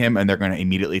to see him and they're going to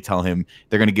immediately tell him.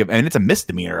 They're going to give, and it's a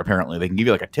misdemeanor. Apparently, they can give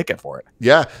you like a ticket for it.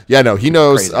 Yeah. No, he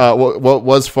knows. What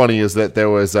was funny is that there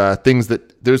was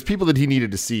there's people that he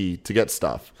needed to see to get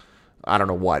stuff. I don't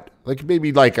know what, like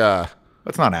maybe like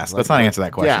let's not answer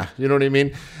that question. Yeah, you know what I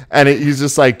mean. And he's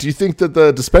just like, do you think that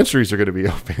the dispensaries are going to be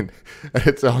open?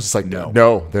 And I was just like,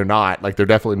 no, they're not. Like they're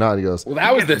definitely not. He goes, well,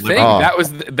 that was the thing.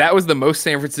 That was the most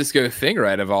San Francisco thing,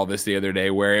 right? Of all this the other day,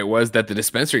 where it was that the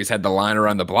dispensaries had the line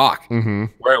around the block.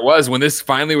 Where it was when this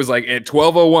finally was like at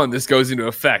 12:01, this goes into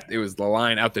effect. It was the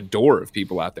line out the door of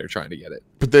people out there trying to get it.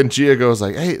 But then Gia goes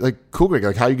like, hey, like Cool Greg,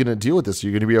 like how are you going to deal with this? Are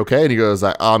you going to be okay? And he goes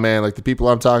like, oh man, like the people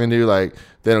I'm talking to, like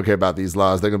They don't care about these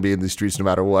laws. They're gonna be in these streets no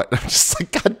matter what. I'm just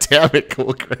like, God damn it,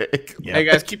 Cool Greg. Yeah. Hey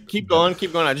guys, keep going.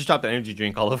 I just dropped an energy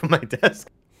drink all over my desk.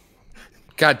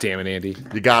 God damn it, Andy!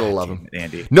 You gotta love him,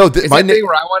 Andy. No, my thing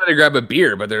where I wanted to grab a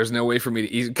beer, but there's no way for me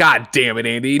to eat. God damn it,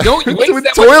 Andy! Don't you waste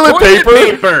that toilet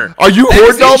paper? Are you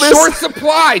hoarding all this? Short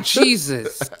supply,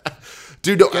 Jesus.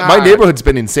 Dude, my neighborhood's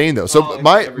been insane though. So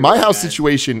my house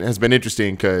situation has been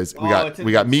interesting because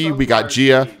we got me, we got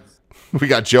Gia, we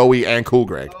got Joey, and Cool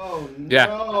Greg. Oh, no.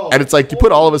 Yeah, and it's like you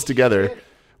put all of us together.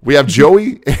 We have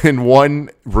Joey in one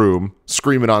room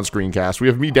screaming on screencast. We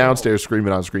have me downstairs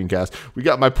screaming on screencast. We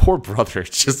got my poor brother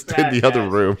just in the other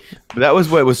room. That was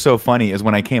what was so funny is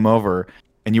when I came over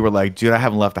and you were like, dude, I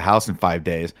haven't left the house in 5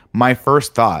 days. My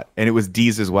first thought, and it was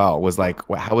Dee's as well, was like,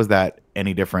 well, how is that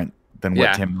any different than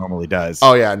what Tim normally does?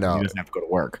 Oh, yeah, no. He doesn't have to go to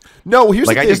work. No, here's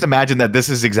like, the I thing. just imagine that this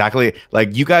is exactly,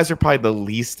 like, you guys are probably the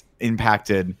least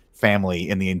impacted family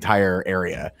in the entire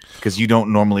area because you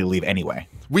don't normally leave anyway.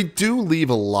 We do leave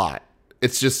a lot.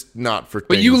 It's just not for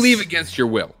But you leave against your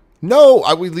will. No,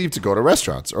 we leave to go to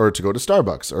restaurants or to go to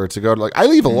Starbucks or to go to I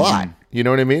leave a lot. You know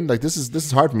what I mean? Like this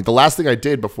is hard for me. The last thing I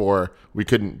did before we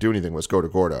couldn't do anything was go to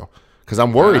Gordo because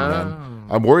I'm worried, man.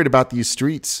 I'm worried about these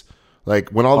streets. Like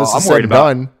when all this is said and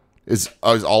done, is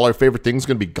all our favorite things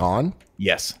going to be gone?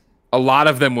 Yes. A lot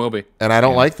of them will be. And I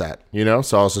don't like that, you know?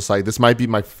 So I was just like, this might be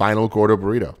my final Gordo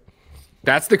burrito.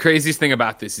 That's the craziest thing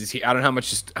about this is I don't know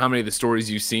how many of the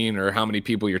stories you've seen or how many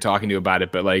people you're talking to about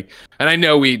it, but like, and I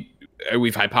know we've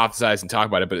hypothesized and talked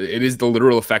about it, but it is the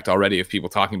literal effect already of people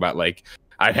talking about like,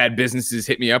 I've had businesses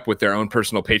hit me up with their own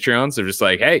personal Patreons. They're just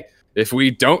like, hey, if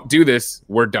we don't do this,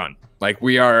 we're done. Like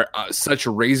we are such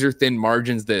razor thin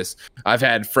margins. I've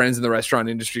had friends in the restaurant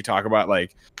industry talk about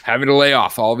like having to lay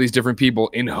off all these different people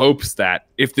in hopes that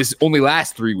if this only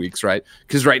lasts 3 weeks, right?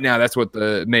 Because right now that's what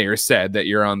the mayor said, that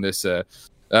you're on this,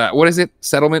 what is it?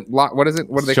 Settlement? What is it?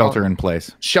 What do they call it? Shelter in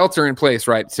place. Shelter in place,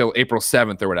 right? Till April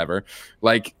 7th or whatever.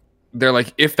 Like they're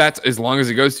like, if that's as long as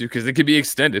it goes to, because it could be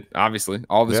extended, obviously.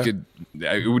 All this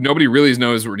nobody really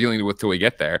knows what we're dealing with till we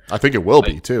get there. I think it will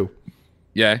be too.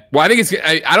 Yeah. Well, I think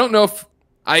I don't know if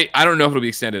I don't know if it'll be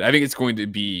extended. I think it's going to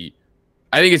be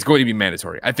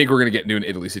mandatory. I think we're going to get into an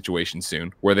Italy situation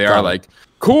soon where they are like,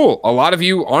 cool, a lot of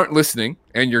you aren't listening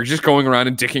and you're just going around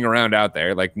and dicking around out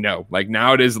there. Like, no, like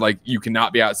now it is like you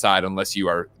cannot be outside unless you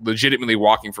are legitimately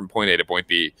walking from point A to point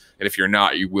B. And if you're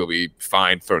not, you will be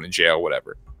fined, thrown in jail,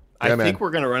 whatever. I think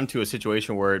we're going to run into a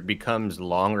situation where it becomes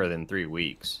longer than 3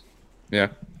 weeks. Yeah.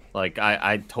 Like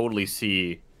I totally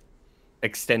see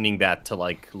extending that to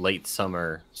like late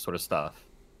summer sort of stuff.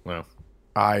 Well,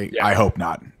 I hope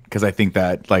not, because I think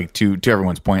that like to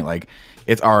everyone's point, like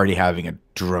it's already having a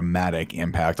dramatic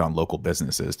impact on local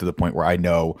businesses to the point where I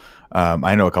know a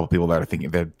couple people that are thinking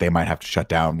that they might have to shut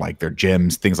down like their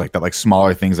gyms, things like that, like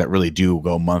smaller things that really do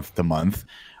go month to month.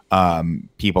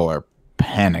 People are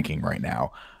panicking right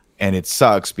now. And it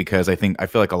sucks because I feel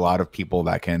like a lot of people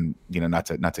that can, you know, not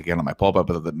to get on my pulpit,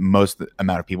 but the most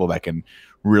amount of people that can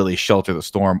really shelter the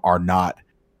storm are not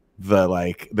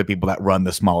the people that run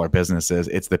the smaller businesses.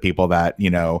 It's the people that, you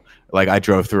know, like I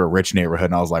drove through a rich neighborhood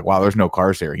and I was like, wow, there's no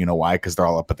cars here. You know why? Because they're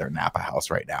all up at their Napa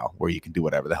house right now where you can do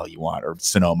whatever the hell you want, or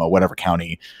Sonoma, whatever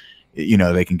county, you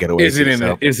know, they can get away. Isn't in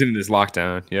this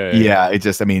lockdown. Yeah. It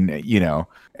just, I mean, you know,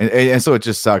 and so it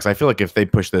just sucks. I feel like if they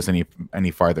push this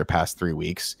any farther past 3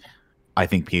 weeks, I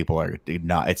think people are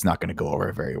not. It's not going to go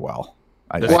over very well.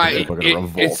 I think people are going to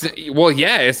revolt.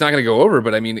 It's not going to go over.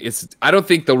 But I mean, I don't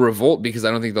think they'll revolt because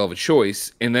I don't think they'll have a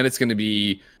choice. And then it's going to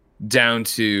be down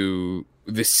to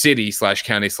the city /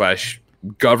 county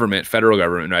 / government, federal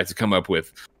government, right, to come up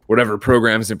with whatever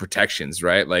programs and protections,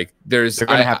 right? Like they're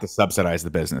going to have to subsidize the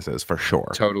businesses for sure.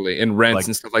 Totally. And rents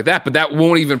and stuff like that. But that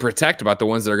won't even protect about the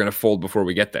ones that are going to fold before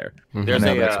we get there. There's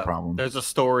a problem. There's a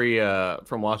story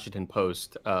from Washington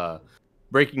Post.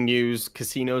 Breaking news,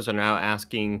 casinos are now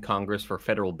asking Congress for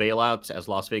federal bailouts as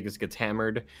Las Vegas gets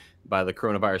hammered by the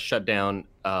coronavirus shutdown.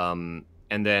 And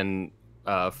then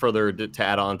further to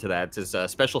add on to that, is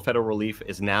special federal relief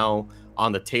is now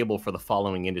on the table for the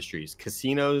following industries: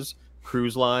 casinos,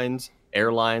 cruise lines,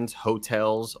 airlines,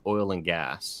 hotels, oil and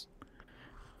gas.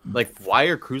 Like, why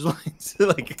are cruise lines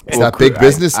like? It's not big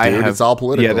business, dude. It's all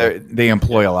political. Yeah, they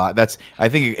employ a lot. I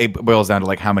think it boils down to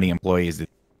like how many employees the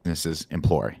businesses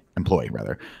employ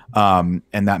rather.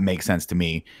 And that makes sense to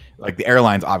me. Like the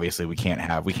airlines, obviously we can't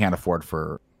afford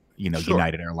for, you know, sure,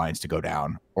 United Airlines to go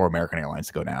down or American Airlines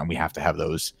to go down. We have to have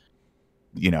those,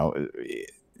 you know,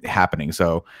 happening.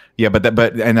 So yeah,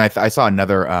 I saw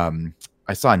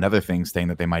another thing saying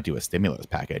that they might do a stimulus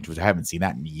package, which I haven't seen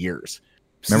that in years.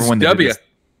 Remember when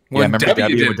Well, remember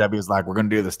W was like, we're going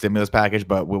to do the stimulus package,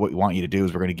 but what we want you to do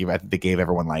is we're going to give. I think they gave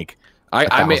everyone like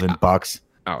 $1,000.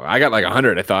 Oh, I got like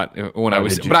 100. I thought when I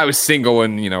was single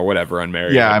and whatever,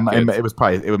 unmarried. Yeah,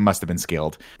 it must have been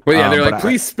scaled. But yeah, they're like,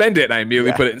 please spend it. And I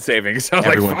immediately put it in savings. So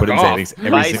everyone put it in savings.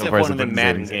 Every single person put in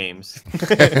Madden games.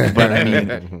 But I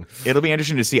mean, it'll be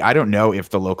interesting to see. I don't know if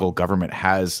the local government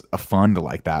has a fund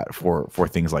like that for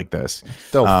things like this.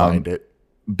 They'll find it.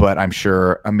 But I'm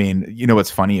sure. I mean,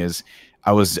 what's funny is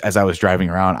as I was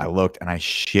driving around, I looked and I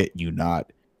shit you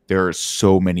not, there are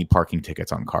so many parking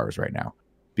tickets on cars right now.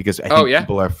 Because I think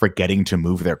people are forgetting to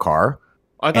move their car.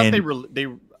 I thought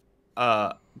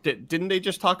didn't they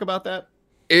just talk about that?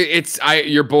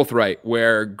 You're both right.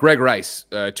 Where Greg Rice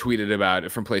tweeted about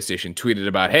it from PlayStation, tweeted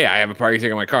about, hey, I have a parking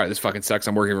ticket on my car. This fucking sucks.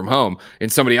 I'm working from home.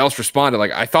 And somebody else responded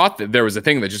like, I thought that there was a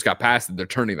thing that just got passed that they're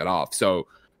turning that off. So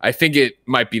I think it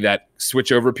might be that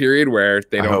switch over period where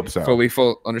they don't fully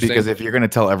understand. Because if you're going to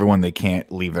tell everyone they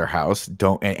can't leave their house,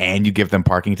 and you give them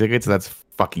parking tickets, that's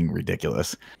fucking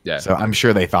ridiculous. Yeah. So I'm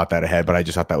sure they thought that ahead, but I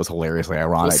just thought that was hilariously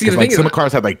ironic. Because like some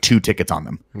cars had like 2 tickets on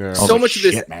them. Yeah. So much of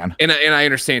this, man. And I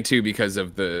understand too because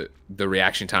of the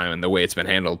reaction time and the way it's been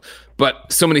handled.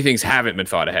 But so many things haven't been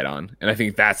thought ahead on, and I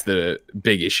think that's the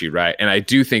big issue, right? And I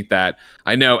do think that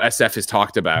I know SF has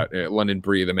talked about London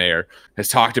Breed, the mayor, has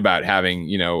talked about having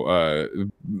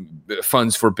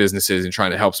funds for businesses and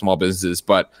trying to help small businesses,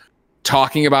 but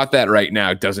talking about that right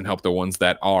now doesn't help the ones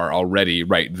that are already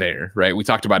right there, right? We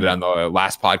talked about it on the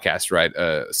last podcast, right?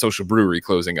 Social Brewery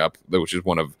closing up, which is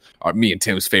one of me and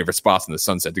Tim's favorite spots in the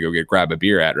Sunset to go grab a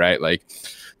beer at, right? Like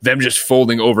them just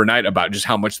folding overnight about just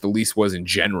how much the lease was in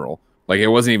general. Like it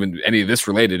wasn't even any of this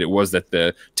related. It was that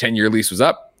the 10-year lease was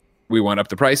up. We went up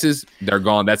the prices. They're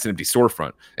gone. That's an empty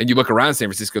storefront. And you look around San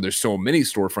Francisco, there's so many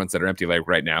storefronts that are empty like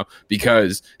right now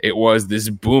because it was this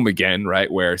boom again,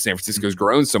 right? Where San Francisco's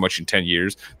grown so much in 10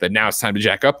 years that now it's time to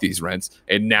jack up these rents.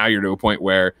 And now you're to a point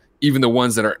where even the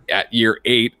ones that are at year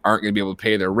 8 aren't going to be able to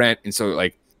pay their rent. And so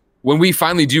like when we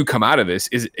finally do come out of this,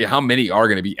 is how many are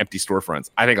going to be empty storefronts?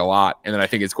 I think a lot. And then I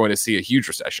think it's going to see a huge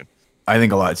recession. I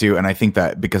think a lot too, and I think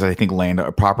that because I think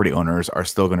property owners are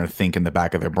still going to think in the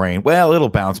back of their brain, well, it'll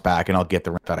bounce back and I'll get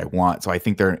the rent that I want. So I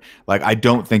think I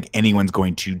don't think anyone's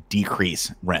going to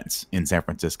decrease rents in San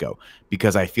Francisco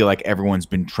because I feel like everyone's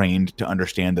been trained to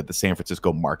understand that the San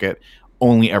Francisco market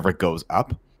only ever goes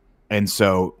up. And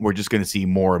so we're just going to see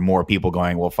more and more people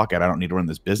going, well, fuck it, I don't need to run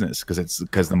this business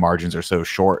because the margins are so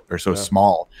short or so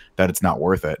small that it's not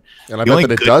worth it. And I bet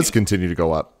that it does continue to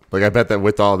go up. Like I bet that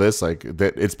with all this, like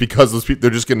that it's because those people, they're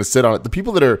just going to sit on it. The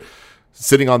people that are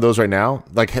sitting on those right now,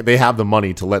 like they have the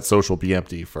money to let social be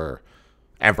empty for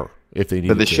ever if they need.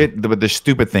 But the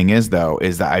stupid thing is though,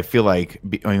 is that I feel like,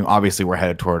 obviously we're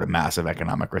headed toward a massive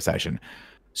economic recession.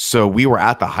 So we were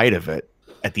at the height of it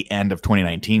at the end of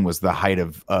 2019 was the height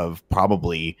of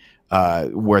probably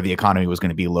where the economy was going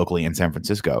to be locally in San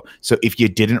Francisco. So if you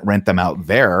didn't rent them out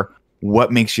there,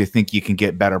 what makes you think you can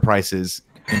get better prices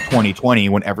in 2020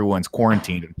 when everyone's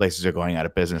quarantined and places are going out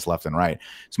of business left and right?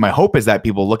 So my hope is that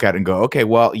people look at it and go, okay,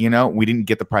 well, we didn't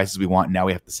get the prices we want. Now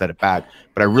we have to set it back.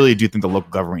 But I really do think the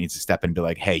local government needs to step in and be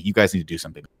like, hey, you guys need to do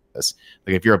something about this.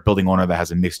 Like if you're a building owner that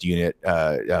has a mixed unit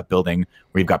building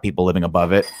where you've got people living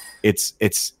above it,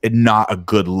 it's not a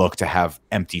good look to have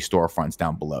empty storefronts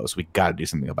down below. So we got to do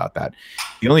something about that.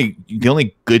 The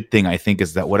only good thing I think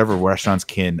is that whatever restaurants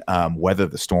can weather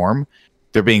the storm,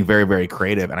 they're being very, very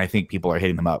creative, and I think people are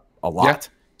hitting them up a lot. Yeah.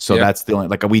 So that's the only,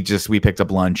 like we picked up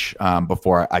lunch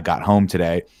before I got home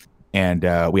today, and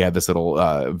we had this little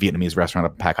Vietnamese restaurant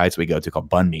up in Pac Heights we go to called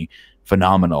Bun Mi.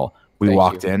 Phenomenal. We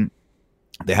walked in,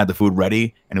 they had the food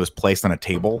ready, and it was placed on a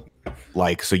table,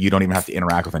 like so you don't even have to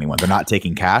interact with anyone. They're not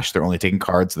taking cash; they're only taking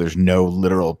cards. So there's no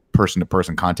literal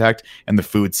person-to-person contact, and the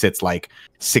food sits like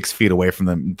 6 feet away from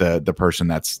the person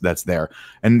that's there.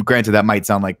 And granted, that might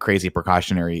sound like crazy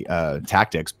precautionary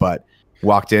tactics, but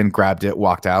walked in, grabbed it,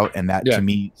 walked out, and that to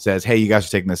me says, hey, you guys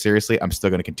are taking this seriously. I'm still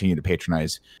going to continue to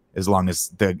patronize as long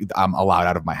as I'm allowed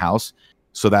out of my house.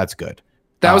 So that's good.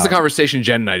 That was the conversation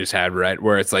Jen and I just had, right?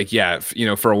 Where it's like,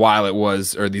 for a while it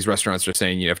was, or these restaurants are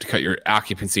saying you have to cut your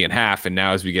occupancy in half. And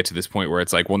now as we get to this point where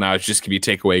it's like, well, now it's just can be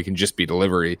takeaway, it can just be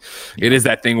delivery. Yeah. It is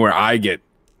that thing where I get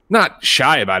not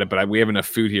shy about it, but we have enough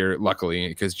food here, luckily,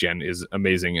 because Jen is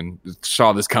amazing and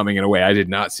saw this coming in a way I did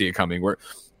not see it coming.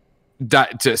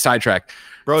 To sidetrack.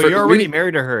 Bro, you're already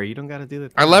married to her. You don't got to do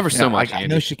that. I love her so much. I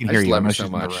know she can hear you. I love her so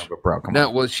much. Bro, come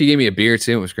on. Well, she gave me a beer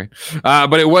too. It was great.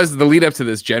 But it was the lead up to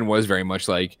this. Jen was very much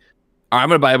like, I'm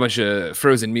going to buy a bunch of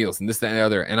frozen meals and this, that, and the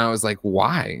other. And I was like,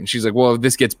 why? And she's like, well, if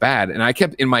this gets bad. And I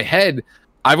kept in my head,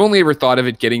 I've only ever thought of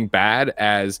it getting bad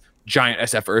as giant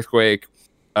SF earthquake,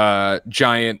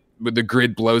 giant, the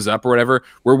grid blows up or whatever,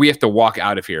 where we have to walk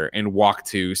out of here and walk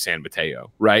to San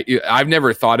Mateo, right? I've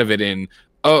never thought of it in,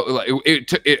 I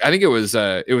think it was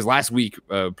last week,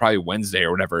 probably Wednesday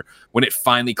or whatever, when it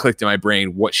finally clicked in my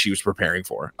brain what she was preparing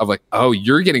for. Of like, oh,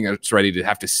 you're getting us ready to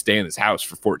have to stay in this house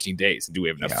for 14 days. And do we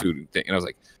have enough food? And I was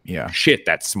like, shit,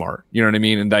 that's smart. You know what I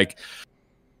mean? And like,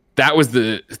 that was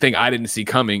the thing I didn't see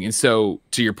coming. And so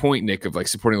to your point, Nick, of like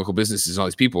supporting local businesses and all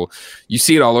these people, you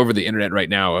see it all over the internet right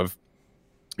now of,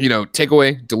 you know,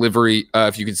 takeaway, delivery.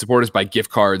 If you can support us by gift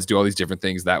cards, do all these different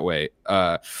things that way.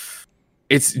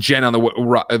 It's Jen on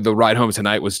the ride home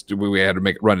tonight we had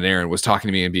to run an errand, was talking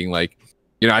to me and being like,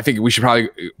 you know, I think we should probably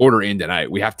order in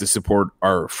tonight. We have to support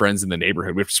our friends in the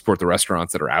neighborhood. We have to support the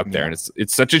restaurants that are out there. And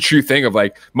it's such a true thing of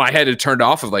like, my head had turned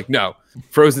off of like, no,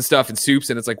 frozen stuff and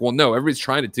soups. And it's like, well, no, everybody's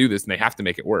trying to do this and they have to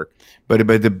make it work. But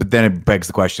then it begs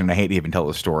the question, and I hate to even tell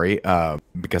the story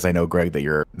because I know, Greg,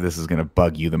 that this is going to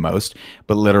bug you the most.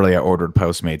 But literally I ordered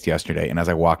Postmates yesterday. And as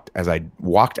I walked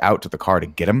out to the car to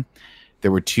get them,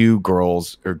 there were two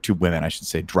women, I should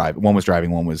say, driving. One was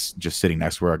driving, one was just sitting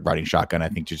next to her, riding shotgun, I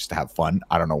think just to have fun.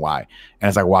 I don't know why. And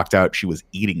as I walked out, she was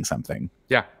eating something.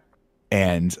 Yeah.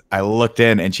 And I looked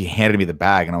in and she handed me the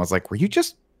bag. And I was like, did you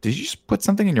just put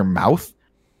something in your mouth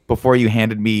before you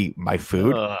handed me my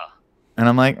food? And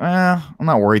I'm like, I'm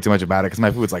not worried too much about it because my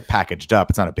food's like packaged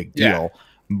up. It's not a big deal.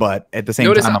 But at the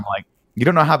same time, I'm like, you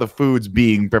don't know how the food's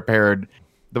being prepared.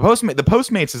 The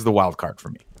Postmates is the wild card for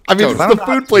me. I mean, it's the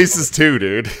food places too,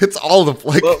 dude. It's all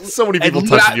so many people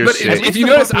touching your shit. If you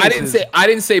notice, I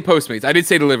didn't say Postmates. I did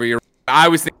say delivery. I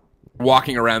was thinking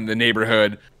walking around the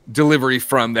neighborhood, delivery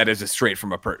from that is a straight from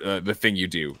the thing you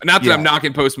do. Not that I'm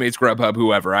knocking Postmates, Grubhub,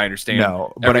 whoever. I understand.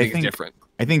 No, but I think different.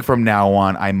 I think from now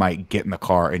on, I might get in the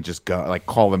car and just go, like,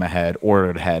 call them ahead,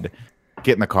 order it ahead,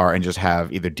 get in the car and just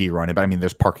have either D run it. But I mean,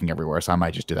 there's parking everywhere, so I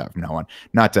might just do that from now on.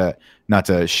 Not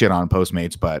to shit on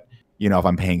Postmates, but you know, if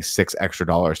I'm paying $6 extra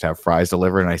to have fries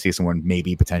delivered and I see someone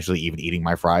maybe potentially even eating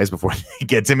my fries before they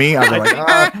get to me, I'm like,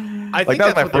 I think that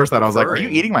was my first thought. I was like, are you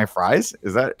eating my fries?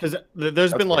 Is that because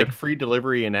there's been like free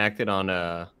delivery enacted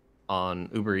on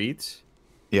Uber Eats?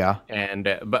 Yeah. And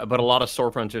but a lot of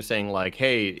storefronts are saying like,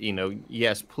 hey, you know,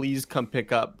 yes, please come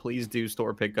pick up, please do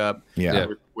store pickup. Yeah.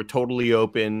 We're totally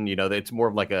open. You know, it's more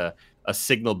of like a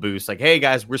signal boost. Like, hey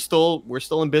guys, we're still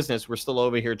in business. We're still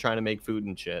over here trying to make food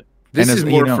and shit. This is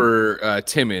more for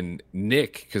Tim and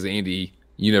Nick, because Andy,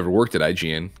 you never worked at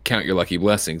IGN. Count your lucky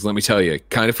blessings. Let me tell you,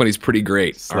 Kind of Funny's pretty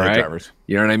great. All right, drivers.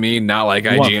 You know what I mean? Not like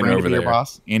IGN over there.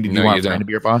 Boss? Andy, do you want Fran to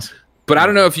be your boss? But I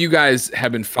don't know if you guys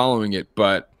have been following it,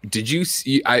 but did you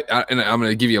see? And I'm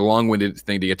going to give you a long-winded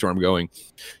thing to get to where I'm going.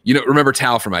 You know, remember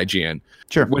Tal from IGN?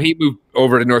 Sure. When he moved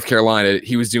over to North Carolina,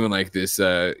 he was doing like this,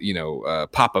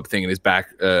 pop-up thing in his back.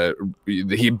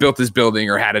 He built this building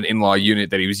or had an in-law unit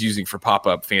that he was using for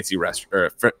pop-up fancy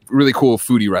really cool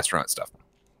foodie restaurant stuff.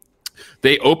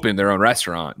 They opened their own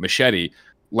restaurant, Machete,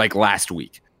 like last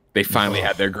week. They finally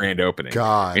had their grand opening.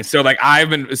 God. And so like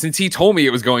since he told me it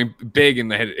was going big and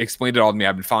had explained it all to me,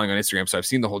 I've been following on Instagram. So I've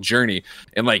seen the whole journey.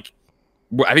 And like,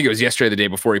 I think it was yesterday, the day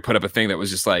before, he put up a thing that was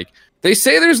just like, they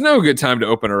say there's no good time to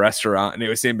open a restaurant. And it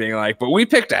was him being like, but we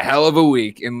picked a hell of a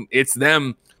week. And it's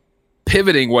them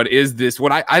pivoting what is this.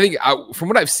 What I think from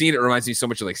what I've seen, it reminds me so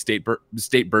much of like state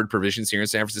bird provisions here in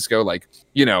San Francisco. Like,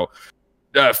 you know,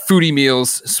 foodie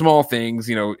meals, small things,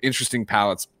 you know, interesting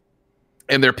palettes.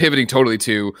 And they're pivoting totally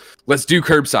to, let's do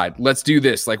curbside. Let's do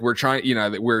this. Like we're trying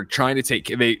to take,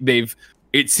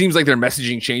 it seems like their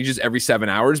messaging changes every 7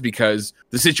 hours because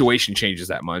the situation changes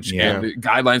that much. Yeah. And the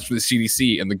guidelines from the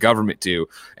CDC and the government do.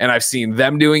 And I've seen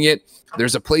them doing it.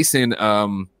 There's a place in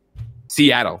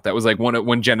Seattle that was like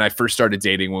when Jen and I first started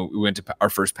dating, when we went to our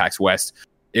first PAX West.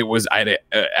 It was, I had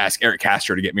to ask Eric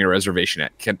Castro to get me a reservation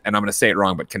at, and I'm going to say it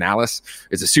wrong, but Canales.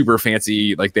 It's a super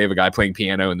fancy, like they have a guy playing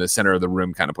piano in the center of the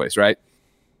room kind of place, right?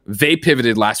 They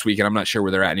pivoted last week, and I'm not sure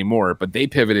where they're at anymore, but they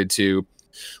pivoted to,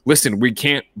 listen, we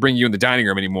can't bring you in the dining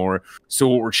room anymore. So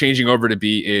what we're changing over to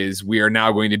be is we are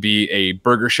now going to be a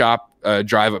burger shop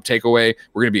drive-up takeaway.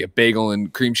 We're going to be a bagel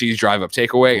and cream cheese drive-up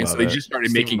takeaway. And so they just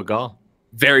started making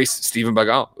Stephen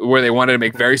Bagal, where they wanted to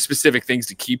make very specific things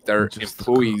to keep their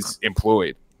employees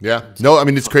employed. Yeah. No, I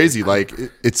mean, it's crazy. Like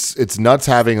it's nuts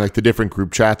having like the different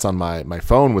group chats on my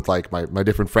phone with like my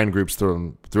different friend groups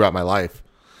throughout my life.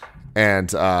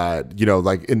 And,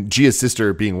 like in Gia's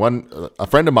sister being a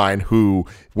friend of mine who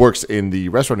works in the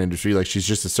restaurant industry, like she's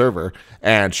just a server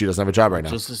and she doesn't have a job right now.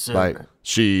 Just a server. Like,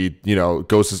 She,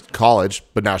 goes to college,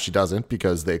 but now she doesn't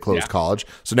because they closed college.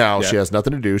 So now she has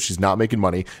nothing to do. She's not making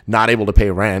money, not able to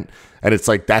pay rent. And it's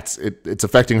like, it's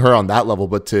affecting her on that level.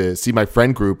 But to see my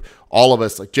friend group, all of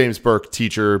us, like James Burke,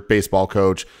 teacher, baseball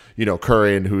coach,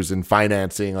 Curran, who's in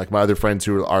financing, like my other friends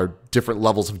who are different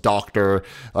levels of doctor,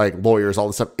 like lawyers, all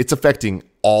this stuff. It's affecting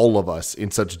all of us in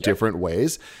such different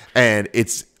ways. And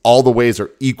all the ways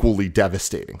are equally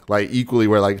devastating. Like equally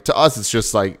where like to us, it's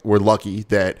just like, we're lucky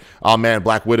that, oh man,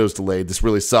 Black Widow's delayed. This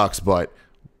really sucks, but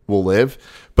we'll live.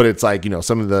 But it's like,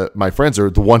 some of my friends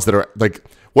are the ones that are like,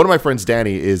 one of my friends,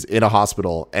 Danny, is in a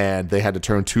hospital and they had to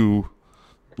turn 2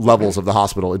 levels of the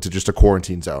hospital into just a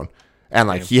quarantine zone. And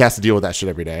like, he has to deal with that shit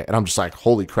every day. And I'm just like,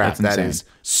 holy crap, that is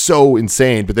so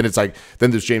insane. But then it's like,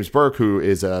 then there's James Burke, who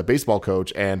is a baseball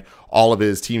coach, and all of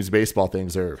his team's baseball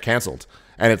things are canceled.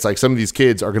 And it's like, some of these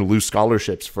kids are going to lose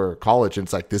scholarships for college. And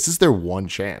it's like, this is their one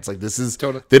chance. Like,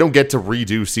 they don't get to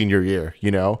redo senior year,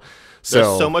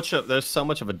 So there's so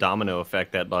much of a domino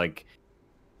effect that like,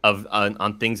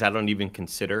 on things I don't even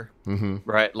consider,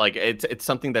 right? Like it's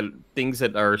something that things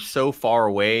that are so far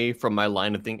away from my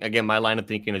line of thinking. Again, my line of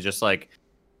thinking is just like,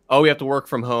 oh, we have to work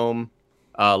from home.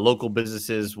 Local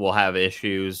businesses will have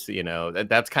issues.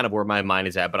 That's kind of where my mind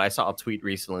is at. But I saw a tweet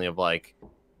recently of like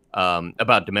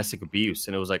about domestic abuse,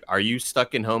 and it was like, are you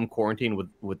stuck in home quarantine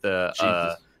with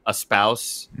a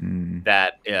spouse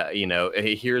that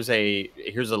here's a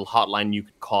hotline you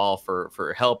could call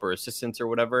for help or assistance or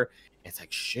whatever. It's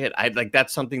like, shit,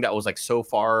 that's something that was like so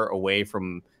far away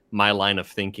from my line of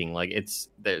thinking. Like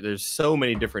there's so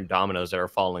many different dominoes that are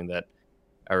falling that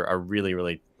are really,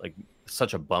 really like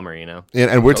such a bummer,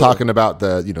 And we're talking about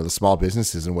the small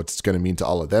businesses and what's going to mean to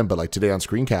all of them. But like today on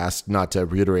Screencast, not to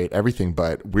reiterate everything,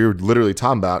 but we're literally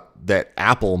talking about that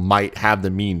Apple might have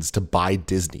the means to buy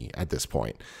Disney at this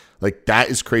point. Like, that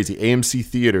is crazy. AMC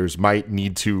theaters might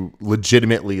need to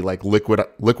legitimately like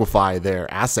liquefy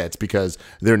their assets because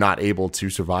they're not able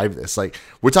to survive this. Like,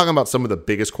 we're talking about some of the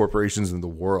biggest corporations in the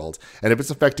world. And if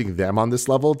it's affecting them on this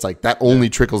level, it's like that only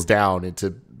trickles down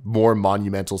into more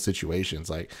monumental situations.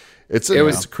 Like, it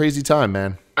was a crazy time,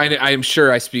 man. I'm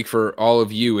sure I speak for all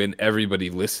of you and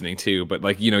everybody listening too, but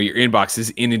like, your inbox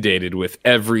is inundated with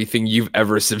everything you've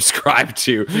ever subscribed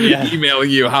to,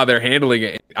 emailing you how they're handling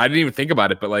it. I didn't even think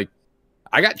about it, but like,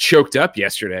 I got choked up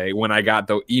yesterday when I got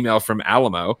the email from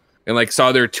Alamo and like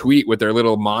saw their tweet with their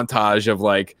little montage of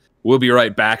like, we'll be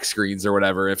right back screens or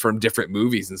whatever from different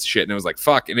movies and shit. And it was like,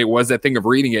 fuck. And it was that thing of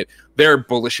reading it. They're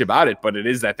bullish about it, but it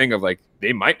is that thing of like,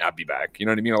 they might not be back. You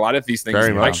know what I mean? A lot of these things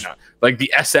might not. Like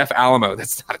the SF Alamo,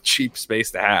 that's not a cheap space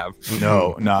to have.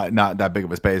 No, not that big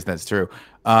of a space. That's true.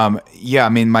 I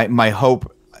mean, my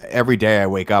hope every day I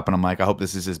wake up and I'm like, I hope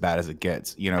this is as bad as it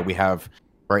gets. We have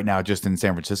right now, just in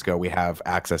San Francisco, we have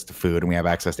access to food and we have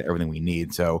access to everything we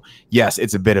need. So yes,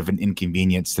 it's a bit of an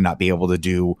inconvenience to not be able to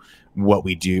do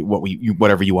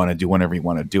whatever you want to do whenever you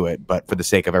want to do it. But for the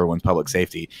sake of everyone's public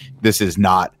safety, this is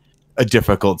not a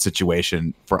difficult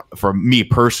situation for me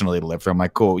personally to live through. I'm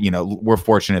like, cool, we're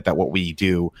fortunate that what we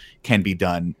do can be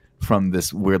done from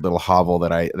this weird little hovel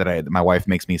that my wife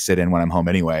makes me sit in when I'm home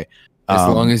anyway. As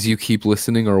long as you keep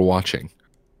listening or watching.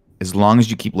 As long as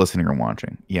you keep listening or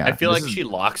watching. Yeah. I feel like she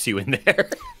locks you in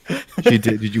there. She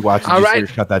did. Did you watch? Did you see her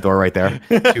shut that door right there?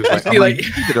 She was like,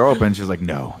 keep the door open. She was like,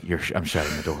 no, I'm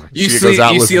shutting the door. You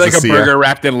see like a burger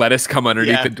wrapped in lettuce come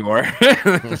underneath the door.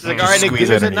 She's like, all right, Nick,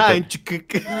 dinner's at 9.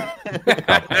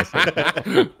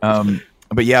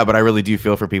 But I really do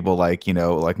feel for people like,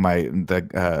 like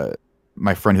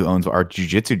my friend who owns our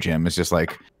jiu-jitsu gym is just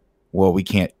like, well, you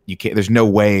can't, there's no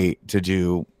way to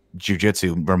do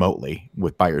jiu-jitsu remotely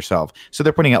by yourself. So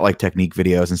they're putting out like technique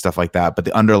videos and stuff like that. But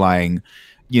the underlying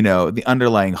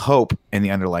hope and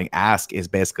the underlying ask is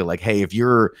basically like, hey, if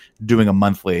you're doing a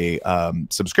monthly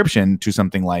subscription to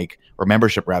something like, or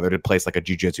membership rather, to place like a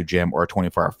jiu-jitsu gym or a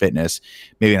 24-hour fitness,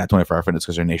 maybe not 24-hour fitness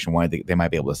because they're nationwide, they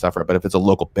might be able to suffer. But if it's a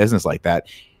local business like that,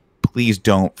 please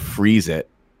don't freeze it.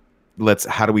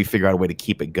 How do we figure out a way to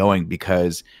keep it going?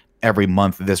 Because every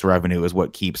month this revenue is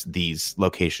what keeps these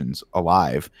locations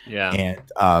alive. Yeah. And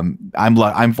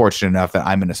I'm fortunate enough that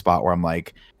I'm in a spot where I'm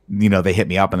like, they hit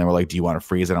me up and they were like, do you want to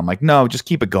freeze it? I'm like, no, just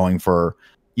keep it going for,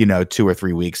 2 or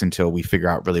 3 weeks until we figure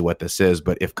out really what this is.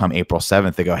 But if come April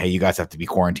 7th, they go, hey, you guys have to be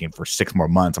quarantined for 6 more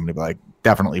months, I'm going to be like,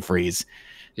 definitely freeze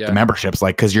the memberships.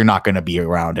 Like, cause you're not going to be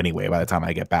around anyway by the time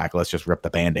I get back. Let's just rip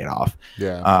the Band-Aid off.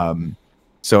 Yeah.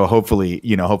 So hopefully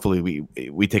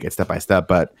we take it step by step,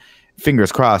 but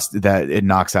fingers crossed that it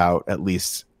knocks out at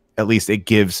least it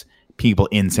gives people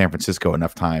in San Francisco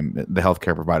enough time, the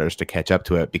healthcare providers, to catch up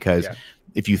to it. Because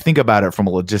if you think about it from a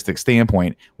logistics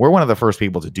standpoint, we're one of the first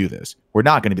people to do this. We're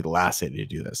not going to be the last city to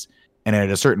do this. And at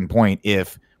a certain point,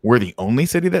 if we're the only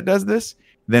city that does this,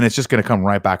 then it's just going to come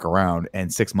right back around.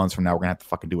 And 6 months from now, we're going to have to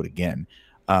fucking do it again.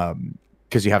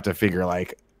 Because you have to figure,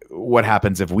 like, what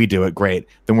happens if we do it? Great.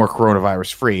 Then we're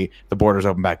coronavirus free. The borders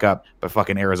open back up. But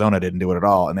fucking Arizona didn't do it at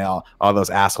all. And now all those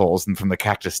assholes from the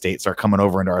cactus states are coming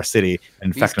over into our city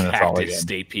and infecting us all again. Cactus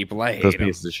state people, I hate those them.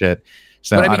 pieces of shit.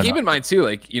 So, but I mean, keep in mind too,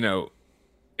 like, you know,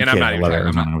 and I'm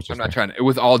not trying to,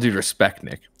 with all due respect,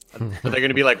 Nick. But they're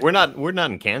gonna be like, we're not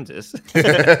in Kansas.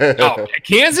 Oh,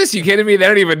 Kansas? You kidding me? They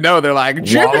don't even know. They're like,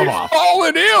 Jimmy's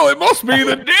fallen ill. It must be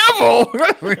the devil.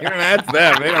 That's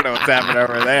them. They don't know what's happening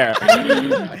over there.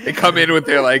 They come in with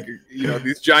their, like, you know,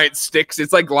 these giant sticks.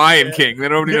 It's like Lion King.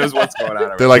 Nobody knows what's going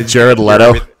on. They're like Jared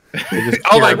Leto.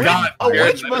 Oh my God! A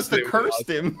witch must have cursed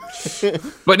him.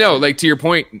 But no, like, to your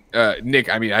point, Nick.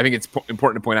 I mean, I think it's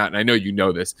important to point out, and I know you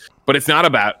know this, but it's not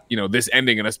about, you know, this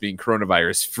ending and us being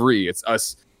coronavirus free. It's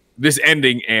us this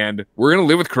ending, and we're gonna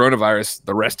live with coronavirus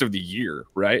the rest of the year,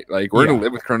 right? Like, we're gonna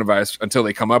live with coronavirus until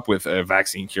they come up with a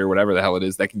vaccine cure, whatever the hell it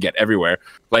is that can get everywhere.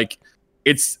 Like,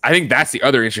 I think that's the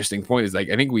other interesting point. Is, like,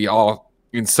 I think we all,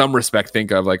 in some respect,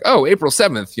 think of, like, oh, April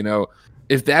 7th, you know.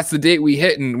 If that's the date we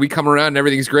hit and we come around and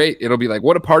everything's great, it'll be like,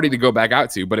 what a party to go back out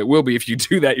to. But it will be, if you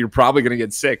do that, you're probably going to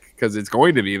get sick, because it's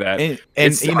going to be that.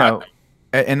 And you know,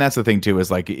 and that's the thing too,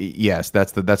 is like, yes,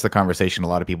 that's the conversation a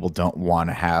lot of people don't want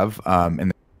to have.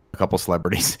 And a couple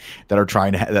celebrities that are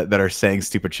trying to that are saying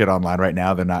stupid shit online right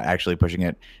now. They're not actually pushing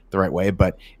it the right way.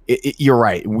 But you're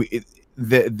right.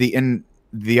 The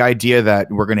idea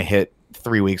that we're going to hit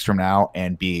 3 weeks from now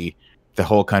and the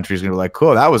whole country is going to be like,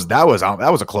 cool, that was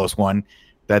a close one.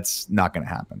 That's not going to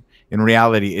happen. In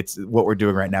reality, it's what we're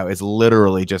doing right now is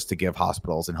literally just to give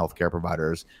hospitals and healthcare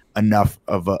providers enough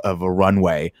of a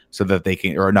runway so that they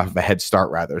can, or enough of a head start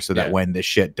rather, so that when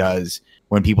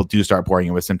when people do start pouring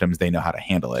in with symptoms, they know how to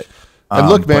handle it. And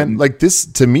look, man, like, this,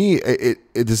 to me,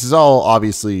 this is all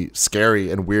obviously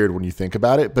scary and weird when you think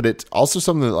about it, but it's also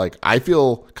something that, like, I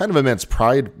feel kind of immense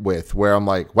pride with, where I'm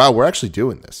like, wow, we're actually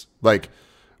doing this. Like,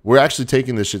 we're actually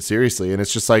taking this shit seriously. And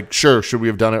it's just like, sure, should we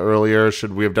have done it earlier?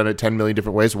 Should we have done it 10 million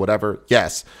different ways? Whatever.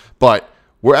 Yes. But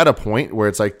we're at a point where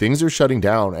it's like things are shutting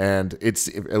down, and it's,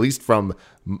 at least from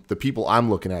the people I'm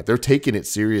looking at, they're taking it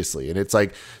seriously. And it's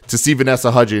like, to see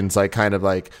Vanessa Hudgens, like, kind of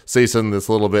like say something that's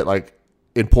a little bit like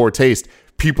in poor taste,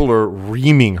 people are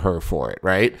reaming her for it.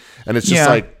 Right. And it's just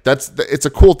like, it's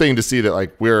a cool thing to see that,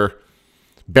 like, we're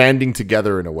banding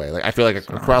together in a way. Like, I feel like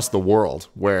across the world,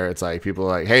 where it's like people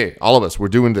are like, hey, all of us, we're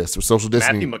doing this. We're social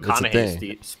distancing. Matthew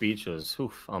McConaughey's speech was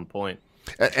on point.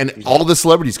 And all the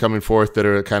celebrities coming forth that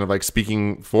are kind of like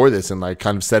speaking for this and like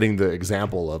kind of setting the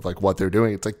example of like what they're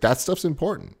doing. It's like, that stuff's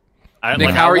important. Nick,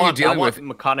 how are you dealing with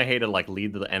McConaughey to like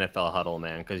lead the NFL huddle,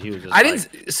 man? Because he was just.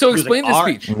 Explain the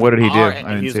speech. What did he do?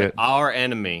 I didn't see it. Our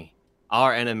enemy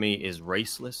is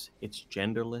raceless. It's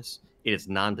genderless. It is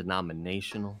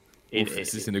non-denominational.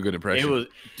 This isn't a good impression.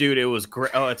 It was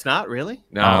great. Oh, it's not really?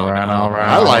 No, all right.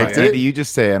 I liked it. You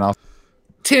just say it, and I'll.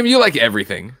 Tim, you like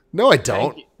everything. No, I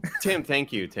don't.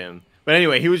 Thank you, Tim. But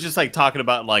anyway, he was just like talking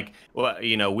about, like, well,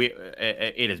 you know,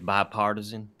 it is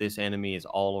bipartisan. This enemy is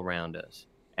all around us,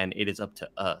 and it is up to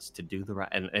us to do the right.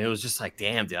 And it was just like,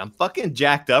 damn, dude, I'm fucking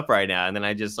jacked up right now. And then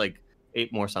I just like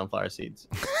ate more sunflower seeds.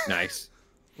 Nice.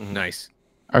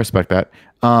 I respect that.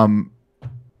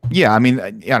 Yeah, I mean,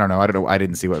 I don't know. I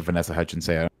didn't see what Vanessa Hudgens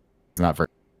said. It's not very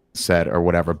said or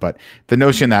whatever, but the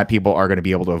notion that people are going to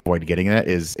be able to avoid getting it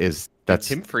is that's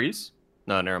Tim Freeze?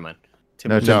 No, never mind.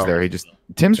 Tim's there.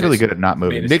 Tim's really good at not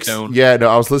moving.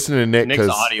 I was listening to Nick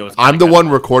because I'm the one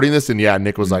recording this, and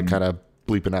Nick was like kind of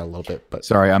bleeping out a little bit. But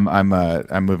sorry, I'm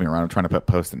moving around. I'm trying to put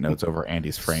post-it notes over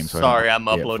Andy's frame. So I'm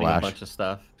uploading a bunch of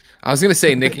stuff. I was gonna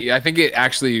say, Nick, I think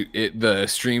the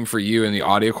stream for you and the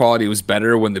audio quality was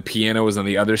better when the piano was on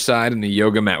the other side and the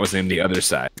yoga mat was on the other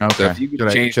side. Okay. So if you could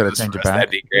change it back,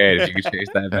 that'd be great. If you could change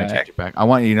that back. I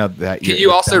want you to know that. Can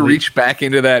you also reach back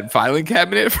into that filing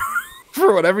cabinet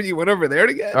for whatever you went over there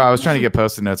to get? I was trying to get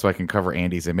post-it notes so I can cover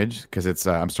Andy's image, because it's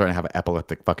I'm starting to have an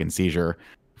epileptic fucking seizure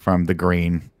from the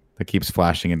green that keeps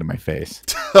flashing into my face.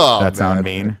 That sound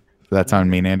mean? Does that sound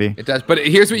mean, Andy? It does. But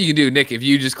here's what you can do, Nick. If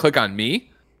you just click on me.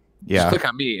 Yeah. Just click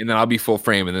on me, and then I'll be full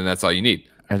frame, and then that's all you need.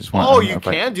 I just want. You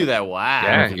can do that. Wow.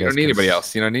 Yeah, you don't need anybody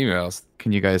else. You don't need anybody else.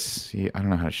 Can you guys see? I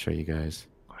don't know how to show you guys.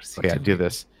 Do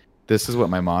this. This is what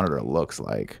my monitor looks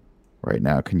like right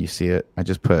now. Can you see it? I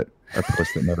just put a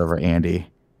post-it note over Andy.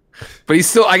 But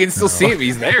I can still see him.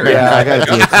 He's there. Yeah, I gotta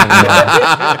see it.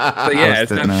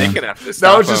 It's not thick enough.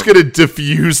 Now it's just gonna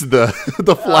diffuse the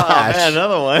flash. Oh, man,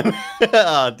 another one.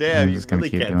 Oh, damn! I'm you just gonna really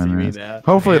keep can't doing see me this. now.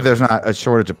 Hopefully, there's not a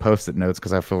shortage of post-it notes,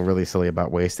 because I feel really silly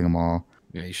about wasting them all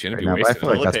Yeah, you shouldn't be wasting. I feel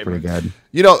like that's pretty good.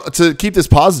 You know, to keep this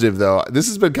positive though, this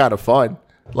has been kind of fun.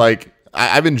 Like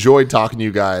I've enjoyed talking to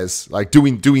you guys. Like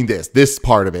doing this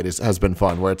part of it has been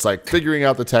fun. Where it's like figuring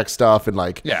out the tech stuff and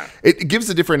like it gives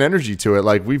a different energy to it.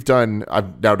 Like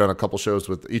I've now done a couple shows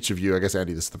with each of you. I guess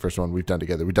Andy, this is the first one we've done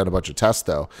together. We've done a bunch of tests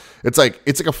though. It's like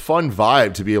a fun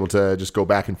vibe to be able to just go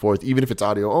back and forth, even if it's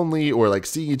audio only or like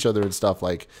seeing each other and stuff.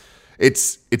 Like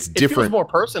it's different. It feels more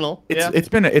personal. It's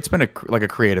been a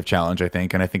creative challenge, I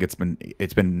think, and I think it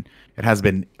has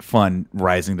been fun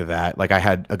rising to that. Like I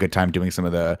had a good time doing some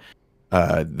of the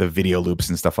video loops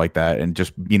and stuff like that, and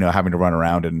just having to run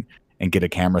around and get a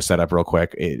camera set up real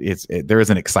quick. There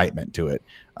is an excitement to it.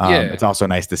 It's also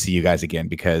nice to see you guys again,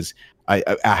 because I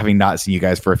having not seen you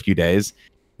guys for a few days,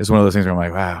 it's one of those things where I'm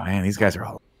like, wow, man, these guys are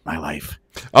all my life.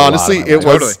 Honestly, it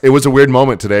was a weird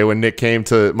moment today when Nick came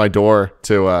to my door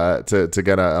to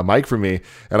get a mic from me,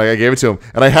 and I gave it to him,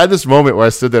 and I had this moment where I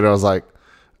stood there and I was like,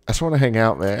 I just want to hang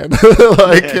out, man.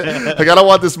 like I don't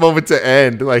want this moment to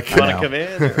end. Like, I want to come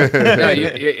in. No,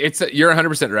 you're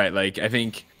 100% right. Like I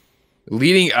think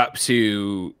leading up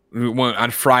to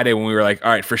on Friday when we were like,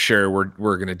 all right, for sure,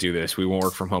 we're gonna do this. We won't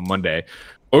work from home Monday.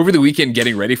 Over the weekend,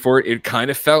 getting ready for it, it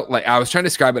kind of felt like I was trying to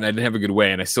describe it, and I didn't have a good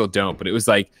way, and I still don't. But it was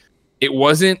like it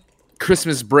wasn't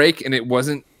Christmas break, and it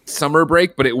wasn't summer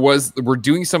break, but we're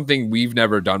doing something we've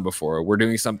never done before. We're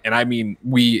doing something, and I mean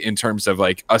we in terms of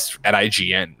like us at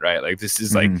IGN, right? Like this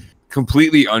is like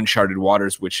completely uncharted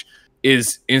waters, which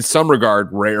is in some regard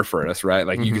rare for us, right?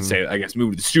 Like you could say, I guess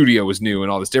moving to the studio was new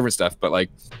and all this different stuff, but like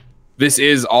this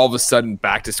is all of a sudden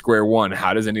back to square one.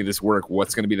 How does any of this work?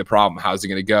 What's going to be the problem? How's it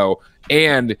going to go?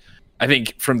 And I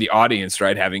think from the audience,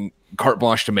 right, having carte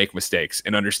blanche to make mistakes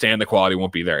and understand the quality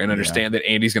won't be there, and understand that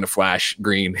Andy's going to flash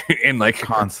green and like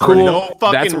constantly. Cool. No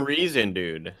fucking reason,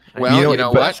 dude. Well, you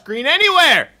know what? Screen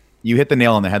anywhere. You hit the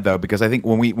nail on the head though, because I think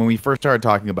when we first started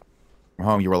talking about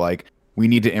home, you were like, we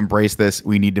need to embrace this.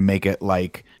 We need to make it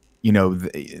like,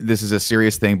 this is a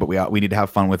serious thing, but we need to have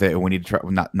fun with it, and we need to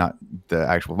try not the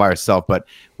actual virus itself, but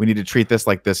we need to treat this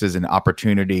like this is an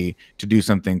opportunity to do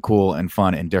something cool and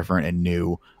fun and different and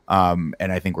new. And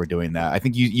I think we're doing that. I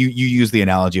think you use the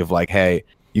analogy of like, hey,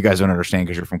 you guys don't understand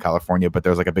because you're from California, but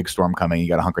there's like a big storm coming. You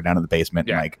got to hunker down in the basement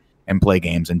and play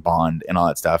games and bond and all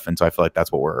that stuff. And so I feel like that's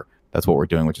what we're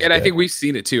doing, which is good. I think we've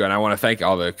seen it too. And I want to thank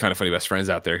all the Kind of Funny best friends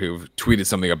out there who've tweeted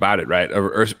something about it, right?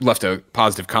 Or left a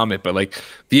positive comment. But like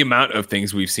the amount of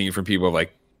things we've seen from people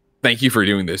like, thank you for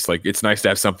doing this. Like, it's nice to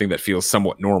have something that feels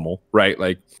somewhat normal, right?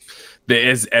 Like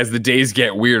as the days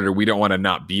get weirder, we don't want to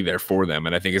not be there for them.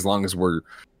 And I think as long as we're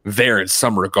there in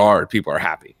some regard, people are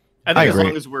happy. I think as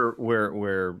long as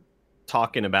we're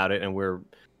talking about it and we're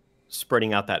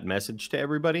spreading out that message to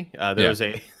everybody. There's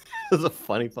a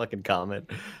funny fucking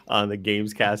comment on the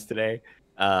Gamescast today.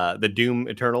 The Doom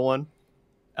Eternal one.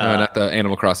 Not the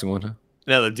Animal Crossing one, huh?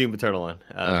 No, the Doom Eternal one.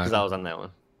 Because I was on that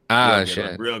one.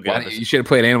 Shit. Real good. You should have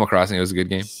played Animal Crossing. It was a good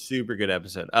game. Super good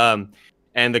episode.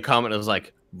 And the comment was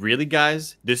like, really,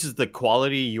 guys? This is the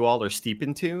quality you all are steep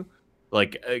into?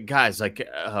 Like, guys, like,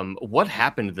 what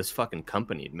happened to this fucking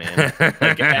company, man?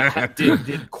 Like, did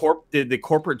the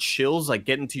corporate shills like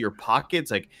get into your pockets?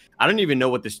 Like, I don't even know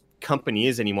what this company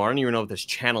is anymore. I don't even know what this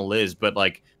channel is. But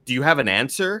like, do you have an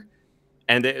answer?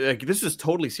 And like, this is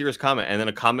totally serious comment. And then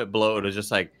a comment below it was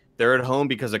just like, they're at home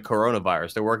because of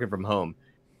coronavirus. They're working from home.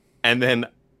 And then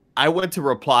I went to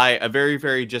reply a very,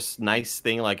 very just nice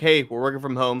thing like, hey, we're working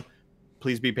from home.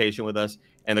 Please be patient with us.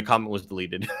 And the comment was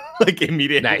deleted like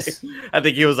immediately. Nice. I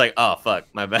think he was like, "Oh fuck,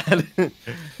 my bad."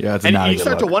 Yeah, it's and you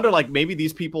start to wonder, like, maybe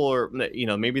these people are,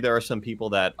 maybe there are some people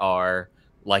that are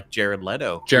like Jared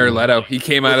Leto. He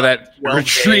came out of that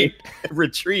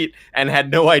retreat and had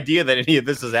no idea that any of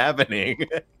this is happening.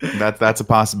 That's a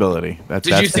possibility. That's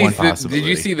one possibility. Did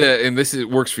you see and this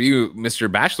works for you, Mr.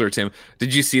 Bachelor Tim?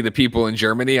 Did you see the people in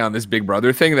Germany on this Big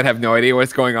Brother thing that have no idea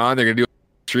what's going on? They're gonna do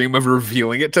stream of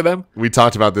revealing it to them. We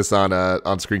talked about this on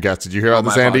Screencast. Did you hear about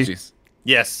this, Andy? Apologies.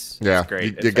 Yes. Yeah.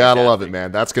 Great. You gotta love it,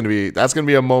 man. That's gonna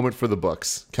be a moment for the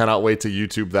books. Cannot wait to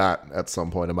YouTube that at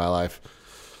some point in my life.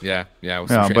 Yeah. With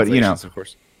but of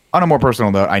course. On a more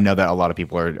personal note, I know that a lot of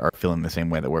people are feeling the same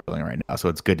way that we're feeling right now. So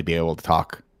it's good to be able to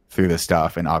talk through this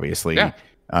stuff. And obviously,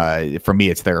 for me,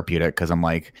 it's therapeutic because I'm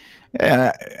like,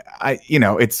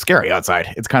 it's scary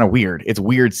outside. It's kind of weird. It's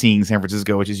weird seeing San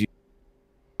Francisco, which is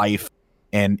life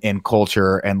and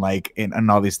culture and like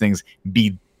and all these things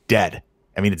be dead.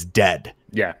 I mean, it's dead.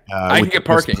 Yeah, I can get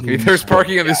parking. If there's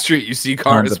parking on the street, you see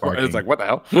cars. It's like, what the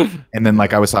hell? And then,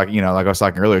 like I was talking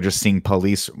earlier, just seeing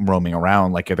police roaming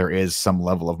around, like there is some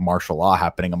level of martial law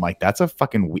happening. I'm like,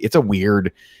 it's a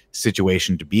weird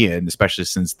situation to be in, especially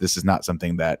since this is not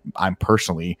something that I'm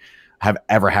personally have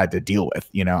ever had to deal with.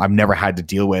 I've never had to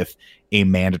deal with a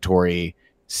mandatory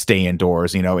stay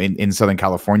indoors. In Southern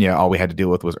California, all we had to deal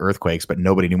with was earthquakes, but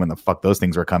nobody knew when the fuck those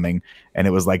things were coming. And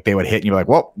it was like they would hit and you're like,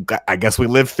 well, I guess we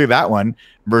lived through that one,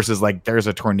 versus like there's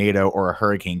a tornado or a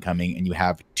hurricane coming and you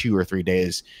have 2 or 3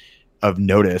 days of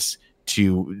notice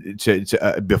to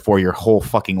before your whole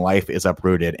fucking life is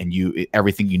uprooted and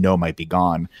everything might be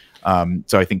gone.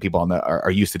 So I think people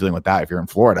are used to dealing with that if you're in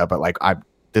Florida, but like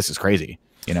this is crazy.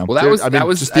 Well, that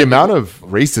was just the amount of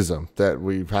racism that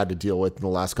we've had to deal with in the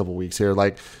last couple of weeks here.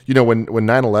 Like, when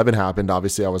 9/11 happened,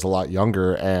 obviously I was a lot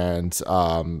younger, and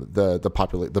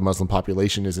the Muslim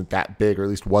population isn't that big, or at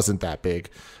least wasn't that big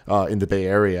in the Bay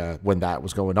Area when that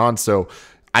was going on. So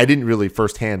I didn't really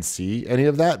firsthand see any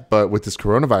of that. But with this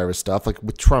coronavirus stuff, like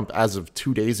with Trump as of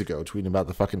 2 days ago tweeting about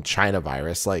the fucking China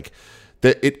virus, like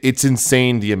it's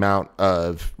insane the amount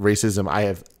of racism I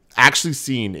have actually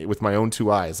seen with my own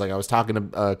 2 eyes. Like I was talking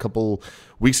a couple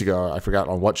weeks ago, I forgot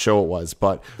on what show it was,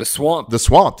 but the Swamp,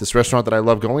 this restaurant that I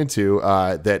love going to,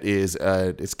 that is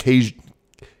it's Cajun.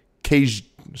 It's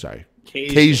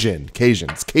Cajun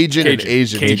and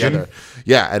Asian together.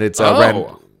 Yeah, and it's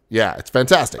yeah, it's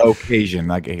fantastic. Cajun.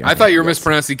 I thought you were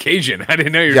mispronouncing Cajun. I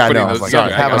didn't know you were putting those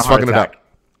together. I was fucking it up.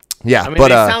 Yeah, I mean, they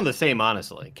sound the same,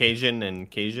 honestly. Cajun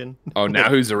and Cajun. Oh, now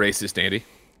who's a racist, Andy?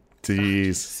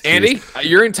 Jeez. Andy,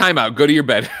 you're in timeout. Go to your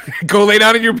bed. Go lay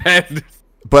down in your bed.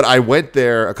 But I went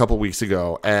there a couple weeks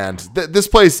ago, and this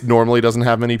place normally doesn't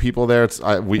have many people there. It's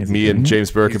me and James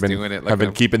Burke have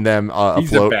been keeping them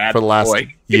afloat for the last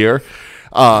year.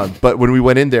 But when we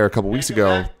went in there a couple weeks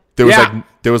ago,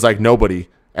 there was like nobody,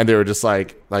 and they were just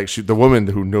like the woman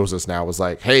who knows us now was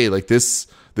like, "Hey, like this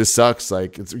sucks.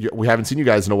 Like we haven't seen you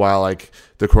guys in a while. Like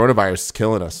the coronavirus is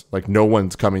killing us. Like no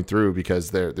one's coming through because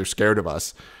they're scared of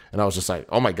us." And I was just like,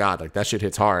 oh my God, like that shit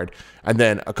hits hard. And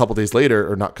then a couple days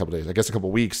later, or not a couple days, I guess a couple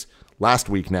weeks, last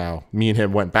week now, me and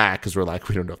him went back because we're like,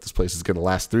 we don't know if this place is going to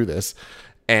last through this.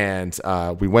 And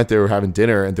we went there, we were having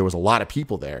dinner, and there was a lot of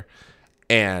people there.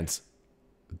 And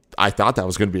I thought that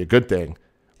was going to be a good thing.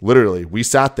 Literally, we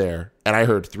sat there, and I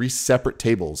heard 3 separate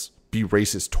tables be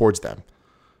racist towards them.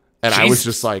 And I was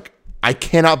just like, I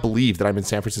cannot believe that I'm in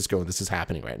San Francisco and this is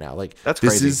happening right now. Like, that's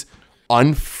crazy. This is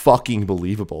unfucking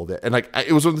believable. And like,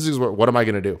 it was one of those things where, what am I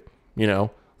going to do?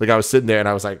 Like I was sitting there and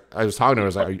I was talking to her. I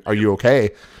was like, are you okay?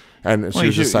 And she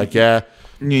was just like, yeah.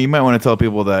 You might want to tell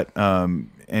people that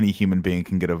any human being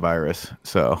can get a virus.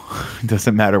 So it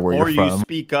doesn't matter where you're from. Or you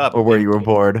speak up. Or where you were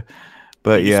born.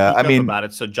 But yeah, I mean, about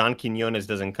it so John Quinones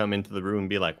doesn't come into the room and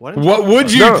be like, "What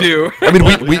would you do?" I mean,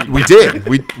 we did.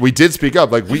 We did speak up.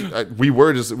 Like we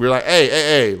were like,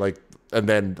 hey, like. And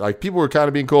then, like, people were kind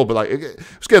of being cool, but like, it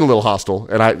was getting a little hostile.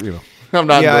 And I'm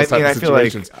not in those types of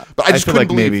situations. But I just couldn't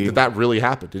believe that really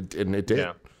happened, and it did.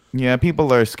 Yeah,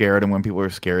 people are scared, and when people are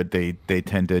scared, they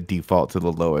tend to default to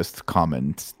the lowest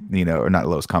common, or not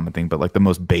lowest common thing, but like the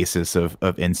most basis of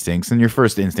instincts. And your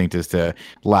first instinct is to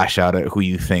lash out at who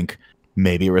you think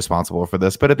may be responsible for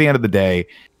this. But at the end of the day,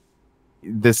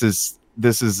 this is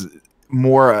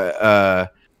more.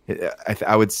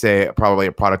 I would say probably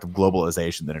a product of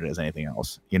globalization than it is anything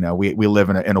else. We live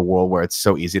in a world where it's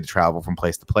so easy to travel from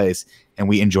place to place, and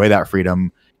we enjoy that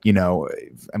freedom.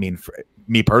 I mean, for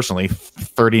me personally,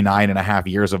 39 and a half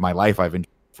years of my life, I've enjoyed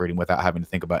freedom without having to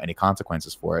think about any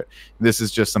consequences for it. This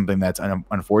is just something that's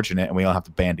unfortunate, and we all have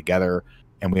to band together,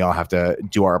 and we all have to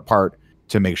do our part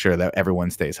to make sure that everyone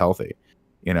stays healthy.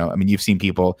 I mean, you've seen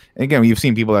people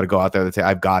that go out there that say,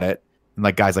 I've got it. And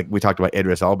like guys, like we talked about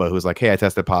Idris Elba, who's like, hey, I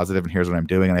tested positive and here's what I'm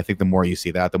doing. And I think the more you see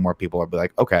that, the more people will be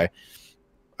like, okay,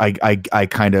 I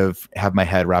kind of have my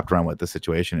head wrapped around what the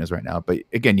situation is right now. But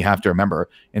again, you have to remember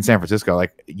in San Francisco,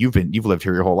 like you've lived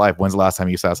here your whole life. When's the last time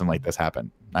you saw something like this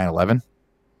happen? 9/11?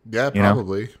 Yeah,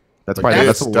 probably. That's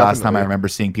the last time I remember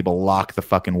seeing people lock the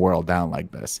fucking world down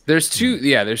like this. There's two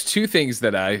things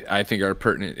that I think are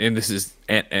pertinent, and this is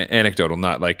anecdotal,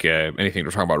 not like anything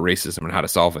to talk about racism and how to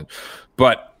solve it,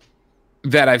 but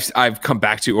that I've come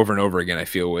back to over and over again, I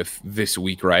feel, with this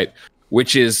week, right?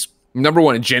 Which is, number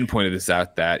one, and Jen pointed this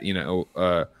out, that,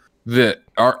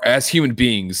 as human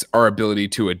beings, our ability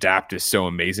to adapt is so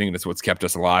amazing. And it's what's kept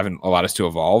us alive and allowed us to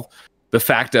evolve. The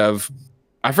fact of,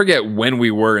 I forget when we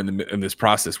were in this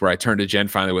process where I turned to Jen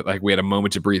finally with, like, we had a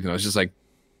moment to breathe, and I was just like,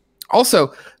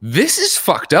 also, this is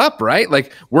fucked up, right?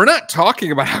 Like, we're not talking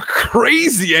about how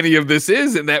crazy any of this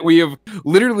is, and that we have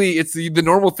literally, it's the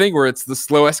normal thing where it's the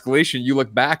slow escalation. You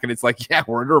look back and it's like, yeah,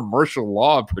 we're under martial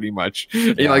law pretty much.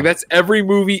 Yeah. And like, that's every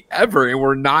movie ever. And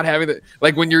we're not having that.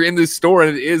 Like, when you're in this store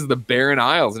and it is the barren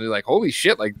aisles and you're like, holy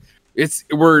shit, like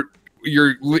you're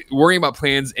worrying about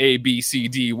plans A, B, C,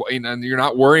 D, and you're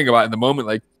not worrying about in the moment,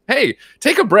 like, hey,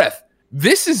 take a breath.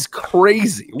 This is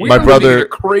crazy. My brother, a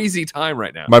crazy time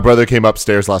right now. My brother came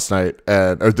upstairs last night,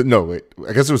 and I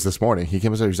guess it was this morning. He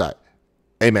came upstairs. He's like,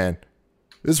 "Hey, man,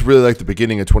 this is really like the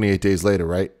beginning of 28 Days Later,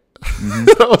 right?"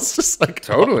 I was just like,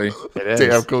 totally.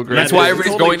 Damn, cool. Great. That's why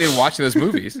everybody's going in and watching those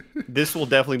movies. This will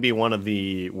definitely be one of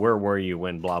the "Where were you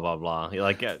when blah blah blah."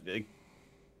 Like,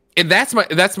 and that's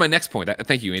my next point.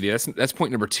 Thank you, Andy. That's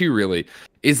point number 2. Really,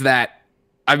 is that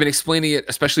I've been explaining it,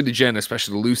 especially to Jen,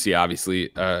 especially to Lucy, obviously,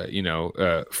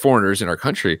 foreigners in our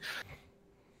country.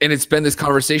 And it's been this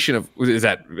conversation of is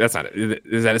that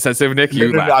offensive, Nick?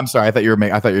 No, I'm sorry. I thought you were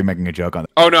making a joke on it.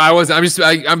 Oh no, I wasn't.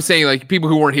 I'm saying like people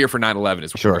who weren't here for 9/11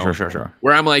 is sure.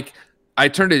 Where I'm like, I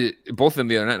turned to both of them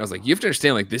the other night and I was like, you have to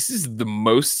understand, like, this is the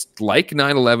most like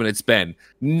 9/11 it's been.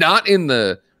 Not in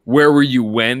the where were you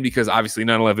when, because obviously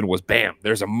 9/11 was bam.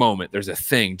 There's a moment. There's a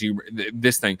thing.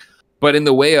 This thing, but in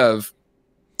the way of,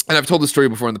 and I've told the story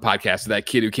before in the podcast of that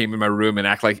kid who came in my room and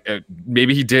act like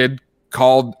maybe he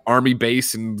called Army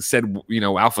base and said,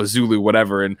 Alpha Zulu,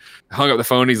 whatever, and hung up the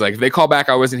phone. He's like, if they call back,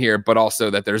 I wasn't here, but also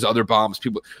that there's other bombs.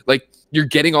 People, like, you're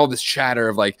getting all this chatter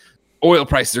of like oil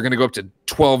prices are going to go up to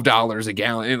 $12 a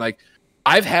gallon. And like,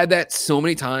 I've had that so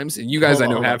many times, and you guys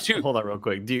have too. Hold on real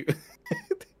quick. Do you,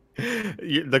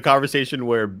 the conversation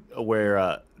where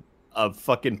a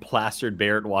fucking plastered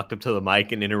Barrett walked up to the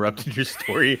mic and interrupted your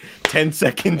story 10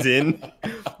 seconds in.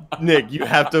 Nick, you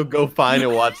have to go find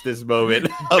and watch this moment.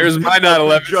 Here's my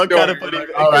 9/11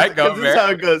 story. All right, go. This is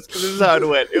how it goes. This is how it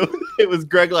went. It was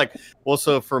Greg like, well,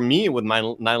 so for me with my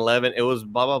 9/11, it was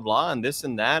blah, blah, blah, and this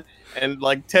and that. And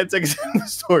like 10 seconds in the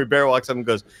story, Barrett walks up and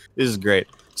goes, this is great.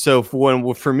 So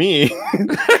for me,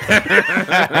 but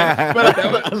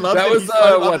I love that was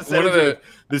one of the.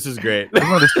 This is great.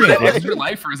 One of the streams. Was your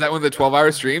life, or is that one of the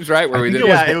 12-hour streams? Right, where we did. It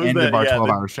was the end of our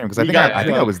 12-hour stream because I think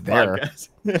I was there.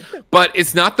 But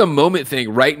it's not the moment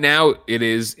thing. Right now, it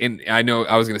is. And I know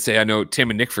Tim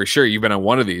and Nick for sure. You've been on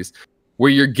one of these where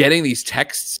you're getting these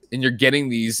texts and you're getting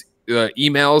these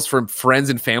emails from friends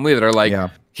and family that are like,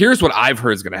 here's what I've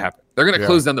heard is going to happen. They're going to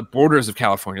close down the borders of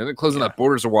California. They're closing down the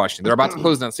borders of Washington. They're about to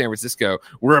close down San Francisco.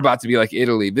 We're about to be like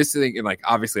Italy. This thing, and like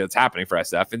obviously that's happening for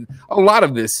SF. And a lot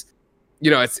of this,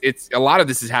 it's a lot of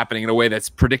this is happening in a way that's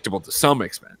predictable to some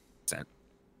extent.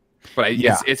 But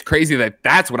it's crazy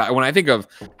that's what when I think of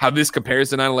how this compares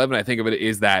to 9/11, I think of it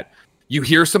is that you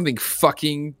hear something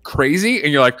fucking crazy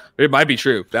and you're like, it might be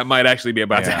true. That might actually be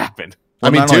about to happen. Well,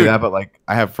 I mean, not only that, but like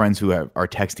I have friends who are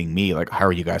texting me like, how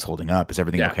are you guys holding up? Is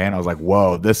everything okay? And I was like,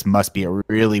 whoa, this must be a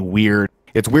really weird.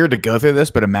 It's weird to go through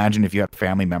this, but imagine if you have a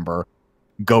family member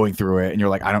going through it and you're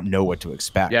like, I don't know what to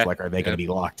expect. Like, are they going to be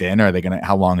locked in? Or are they going to,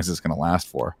 how long is this going to last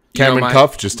for? Cameron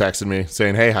Cuff just texted me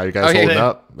saying, hey, how you guys holding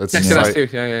up? That's us too.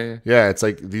 Yeah, it's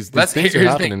like these things are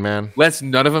happening, man. Let's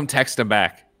none of them text him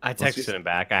back. I texted him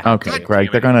back. Okay,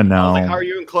 Greg, they're gonna know. I was like, how are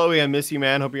you and Chloe? I miss you,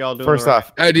 man. Hope you all doing. First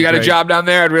off, do you got a job down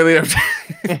there? I'd really have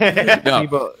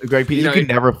no. Greg, you can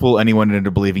never fool anyone into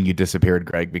believing you disappeared,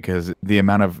 Greg, because the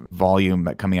amount of volume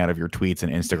that coming out of your tweets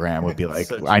and Instagram would be like,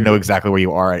 so I know exactly where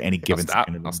you are at any given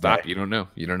second. I'll stop. You don't know.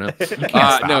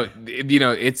 No,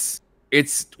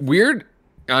 it's weird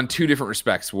on two different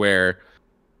respects where,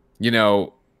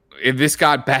 if this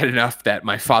got bad enough that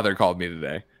my father called me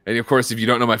today. And of course, if you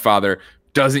don't know my father,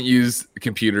 doesn't use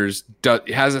computers,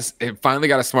 finally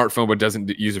got a smartphone, but doesn't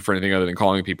use it for anything other than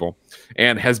calling people,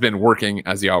 and has been working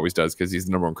as he always does because he's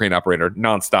the number one crane operator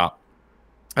nonstop.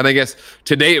 And I guess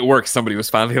today at work, somebody was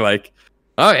finally like,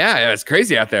 oh yeah, it's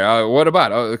crazy out there. What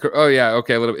about? Oh yeah,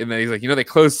 okay, a little. And then he's like, they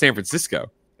closed San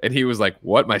Francisco. And he was like,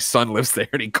 what? My son lives there.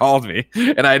 And he called me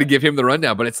and I had to give him the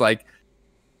rundown. But it's like,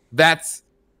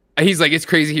 he's like, it's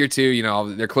crazy here too.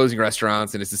 They're closing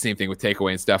restaurants and it's the same thing with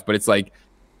takeaway and stuff. But it's like,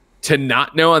 to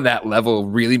not know on that level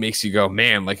really makes you go,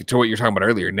 man, like to what you're talking about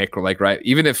earlier, Nick, like, right.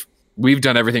 Even if we've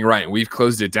done everything right and we've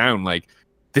closed it down, like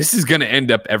this is going to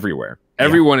end up everywhere.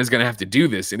 Everyone is going to have to do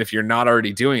this. And if you're not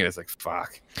already doing it, it's like,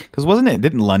 fuck. Because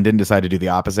didn't London decide to do the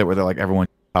opposite where they're like, everyone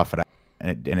tough it out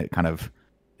and it kind of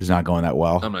is not going that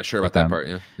well. I'm not sure about that part.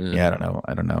 Yeah.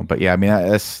 I don't know. But yeah, I mean,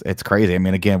 it's crazy. I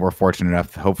mean, again, we're fortunate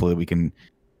enough. Hopefully we can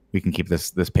keep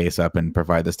this pace up and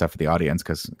provide this stuff for the audience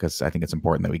because I think it's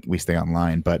important that we stay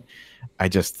online. But I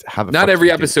just have not every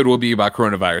episode will be about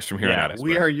coronavirus from here on out.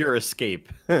 We are your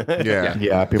escape.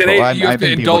 Yeah. People, today you have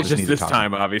to indulge us this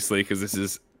time, obviously, because this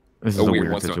is a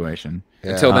weird situation.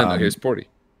 Until then, though, here's Porty.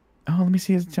 Oh, let me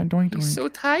see his doink. He's so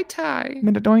tie.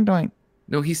 Doink.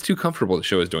 No, he's too comfortable to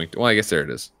show his doink. Well, I guess there it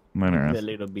is. The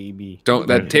little baby.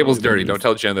 That table's dirty. Don't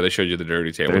tell Jen that I showed you the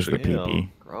dirty table. There's the pee-pee.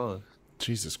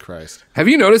 Jesus Christ. Have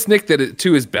you noticed, Nick, that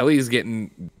his belly is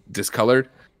getting discolored?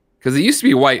 Because it used to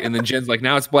be white, and then Jen's like,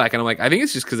 now it's black. And I'm like, I think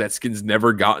it's just because that skin's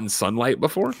never gotten sunlight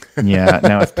before. Yeah,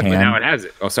 now it's tan. But now it has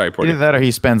it. Oh, sorry, Porty. Either that or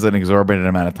he spends an exorbitant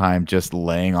amount of time just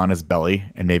laying on his belly,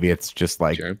 and maybe it's just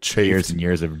like years and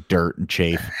years of dirt and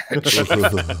chafe. I don't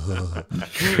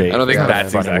think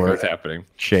that's exactly what's happening.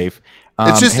 Chafe.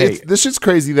 It's just this shit's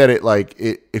crazy that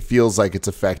it feels like it's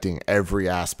affecting every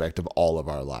aspect of all of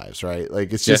our lives, right?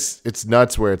 Like it's just it's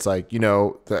nuts where it's like,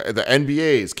 the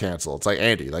NBA is canceled. It's like,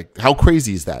 Andy, like how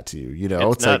crazy is that to you?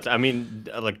 It's nuts. Like, I mean,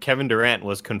 like Kevin Durant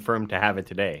was confirmed to have it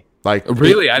today. Like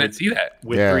really, I didn't see that.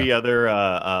 With 3 other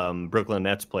Brooklyn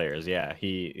Nets players. Yeah,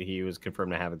 he was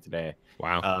confirmed to have it today.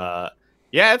 Wow.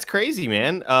 Yeah, it's crazy,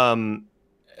 man.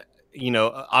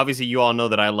 Obviously you all know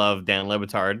that I love Dan Le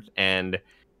Batard, and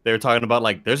they're talking about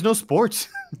like there's no sports,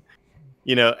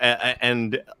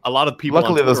 and a lot of people.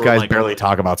 Luckily, those guys barely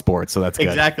talk about sports, so that's good.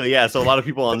 Exactly. Yeah. So a lot of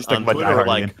people on Twitter are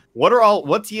like,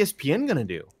 what's ESPN gonna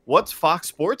do? What's Fox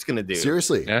Sports gonna do?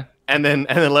 Seriously. Yeah. And then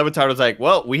Le Batard was like,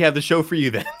 well, we have the show for you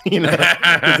then. This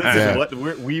is what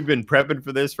we've been prepping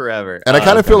for this forever. And I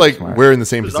kind of feel like we're in the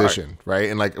same position, right?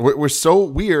 And like we're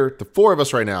the 4 of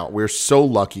us right now, we're so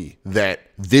lucky that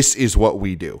this is what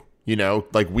we do.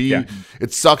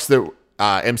 It sucks that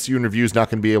MCU in Review is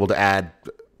not going to be able to add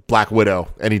Black Widow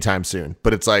anytime soon,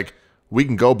 but it's like we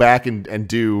can go back and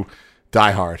do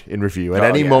Die Hard in review at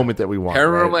any moment that we want.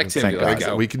 Paranormal Activity.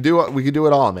 We can do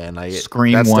it all, man.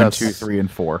 Scream 1, 2, 3, and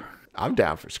 4. I'm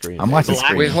down for Scream. I'm watching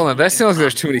Scream. Wait, hold on. That sounds like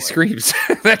there's too many Screams.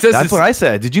 That's what I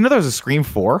said. Did you know there was a Scream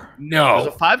 4? No.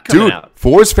 There's a 5 coming out.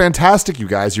 4 is fantastic, you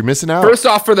guys. You're missing out. First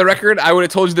off, for the record, I would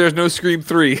have told you there's no Scream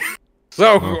 3.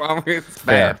 So it's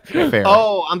bad. Fair.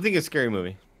 Oh, I'm thinking Scary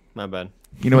Movie. My bad.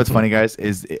 You know what's funny, guys,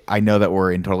 is I know that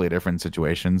we're in totally different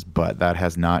situations, but that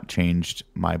has not changed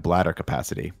my bladder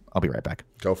capacity. I'll be right back.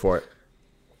 Go for it.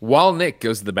 While Nick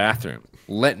goes to the bathroom,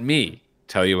 let me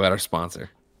tell you about our sponsor.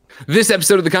 This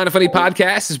episode of the Kinda Funny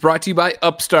podcast is brought to you by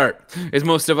Upstart. As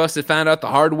most of us have found out the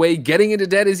hard way, getting into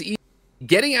debt is easy.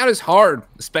 Getting out is hard,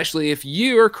 especially if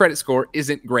your credit score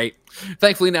isn't great.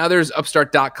 Thankfully, now there's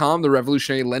Upstart.com, the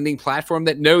revolutionary lending platform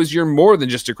that knows you're more than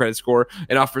just a credit score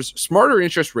and offers smarter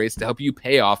interest rates to help you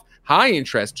pay off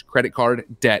high-interest credit card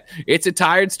debt. It's a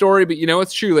tired story, but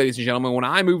it's true, ladies and gentlemen. When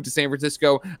I moved to San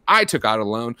Francisco, I took out a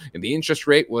loan, and the interest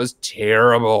rate was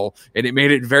terrible, and it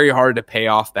made it very hard to pay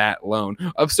off that loan.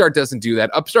 Upstart doesn't do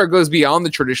that. Upstart goes beyond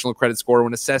the traditional credit score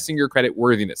when assessing your credit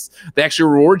worthiness. They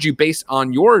actually reward you based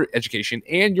on your education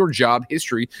and your job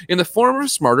history in the form of a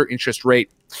smarter interest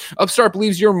rate. Upstart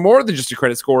believes you're more than just a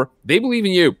credit score. They believe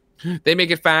in you. They make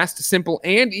it fast, simple,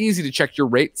 and easy to check your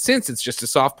rate. Since it's just a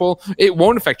soft pull, it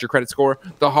won't affect your credit score.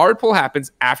 The hard pull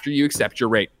happens after you accept your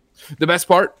rate. The best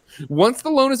part, once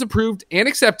the loan is approved and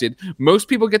accepted, most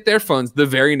people get their funds the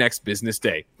very next business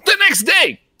day. The next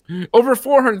day! Over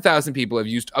 400,000 people have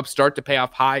used Upstart to pay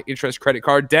off high-interest credit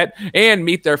card debt and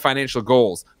meet their financial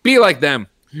goals. Be like them.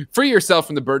 Free yourself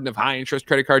from the burden of high-interest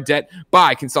credit card debt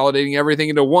by consolidating everything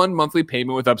into one monthly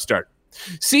payment with Upstart.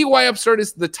 See why Upstart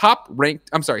is top ranked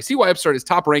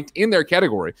in their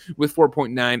category with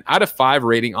 4.9 out of 5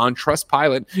 rating on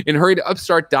Trustpilot, and hurry to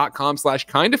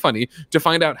upstart.com/kindafunny to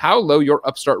find out how low your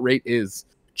Upstart rate is.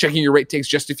 Checking your rate takes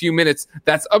just a few minutes.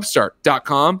 That's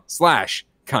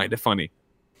upstart.com/kindafunny.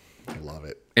 I love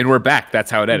it. And we're back.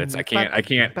 That's how it edits. I can't.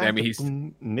 I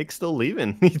mean, Nick's still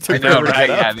leaving. I know, right?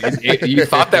 Yeah. You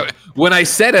thought that when I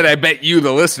said it, I bet you,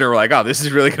 the listener, were like, "Oh, this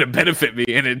is really going to benefit me."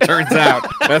 And it turns out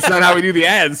that's not how we do the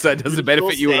ads. So it doesn't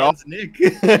benefit you at all. Nick.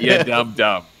 Yeah,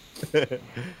 dumb.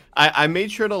 I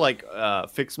made sure to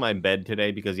fix my bed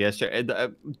today because yesterday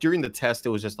during the test it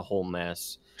was just a whole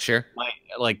mess. Sure.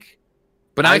 But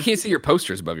now I can't see your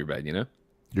posters above your bed.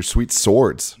 Your sweet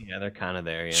swords. Yeah, they're kind of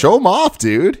there. Yeah. Show them off,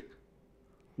 dude.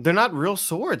 They're not real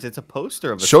swords. It's a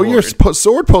poster of a Show sword. your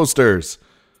sword posters.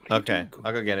 Okay,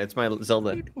 I'll go get it. It's my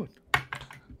Zelda.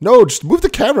 No, just move the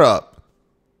camera up.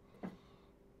 You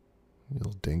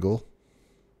little dingle.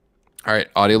 All right,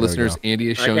 audio listeners, Andy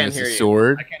is showing us a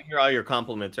sword. I can't hear all your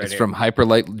compliments right It's from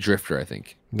Hyperlight Drifter, I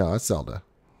think. No, that's Zelda.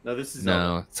 No, this is Zelda.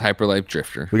 No, it's Hyperlight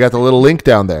Drifter. We got the little Link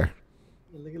down there.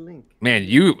 Look at Link. Man,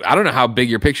 I don't know how big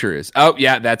your picture is. Oh,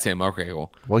 yeah, that's him. Okay,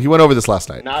 cool. Well, he went over this last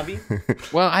night.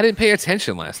 Navi? Well, I didn't pay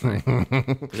attention last night.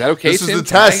 Is that okay, This Tim? is the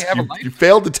test. You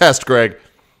failed the test, Greg.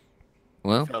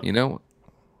 Well, you know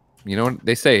what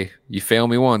they say. You fail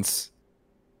me once.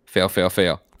 Fail. Fail.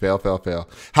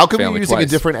 How come Fail you're me using twice. a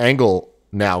different angle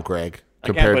now, Greg,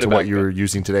 compared to what you back were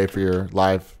using today for your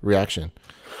live reaction?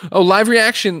 Oh, live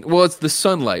reaction. Well, it's the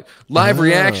sunlight. Live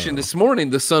reaction this morning,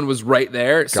 the sun was right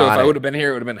there. So if I would have been here,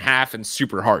 it would have been half and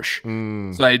super harsh.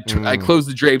 So I closed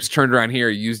the drapes, turned around here,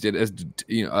 used it as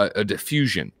a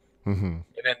diffusion. And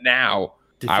then now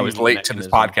I was late to this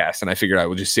podcast, and I figured I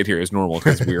would just sit here as normal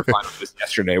because we were fine with this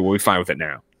yesterday. We'll be fine with it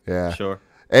now. Yeah, sure.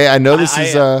 Hey, I know this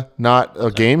is not a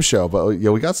game show, but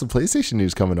we got some PlayStation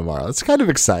news coming tomorrow. It's kind of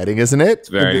exciting, isn't it? It's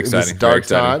very exciting. This dark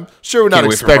time. Sure, we're not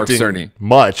expecting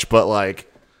much, but like,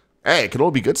 hey, it could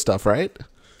all be good stuff, right?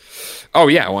 Oh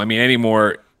yeah. Well, I mean,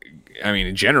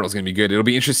 in general, it's going to be good. It'll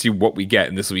be interesting what we get,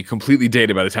 and this will be completely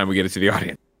dated by the time we get it to the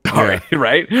audience. All right,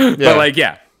 right? Yeah. But like,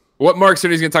 yeah. What Mark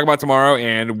Cerny is going to talk about tomorrow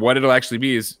and what it'll actually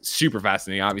be is super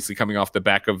fascinating. Obviously, coming off the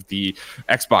back of the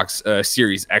Xbox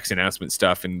Series X announcement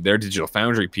stuff and their Digital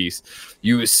Foundry piece,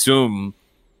 you assume,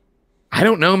 I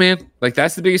don't know, man. Like,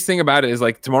 that's the biggest thing about it is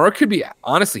like tomorrow could be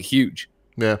honestly huge.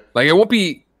 Yeah. Like, it won't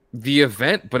be the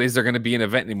event, but is there going to be an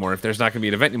event anymore? If there's not going to be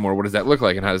an event anymore, what does that look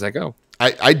like and how does that go?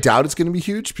 I doubt it's going to be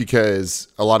huge because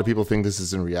a lot of people think this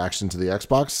is in reaction to the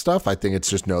Xbox stuff. I think it's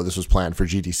just, no, this was planned for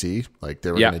GDC. Like,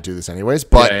 they were going to do this anyways.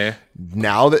 But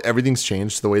now that everything's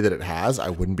changed the way that it has,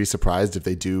 I wouldn't be surprised if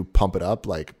they do pump it up,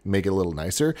 like make it a little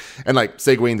nicer. And like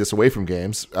segueing this away from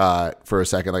games for a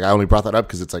second, like I only brought that up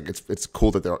because it's like it's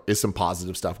cool that there is some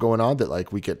positive stuff going on that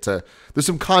like we get to, there's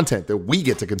some content that we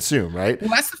get to consume, right? Well,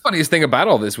 that's the funniest thing about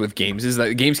all this with games is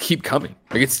that games keep coming.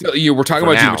 Like it's still, we're talking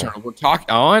about Doom Eternal. We're talking.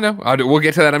 Oh, I know. We'll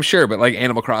get to that, I'm sure. But like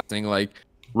Animal Crossing, like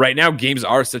right now, games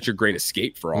are such a great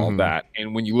escape for all of that.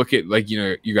 And when you look at like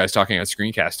you guys talking on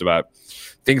Screencast about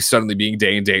things suddenly being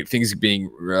day and date, things being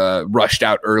rushed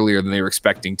out earlier than they were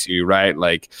expecting to, right?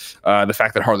 Like the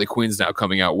fact that Harley Quinn's now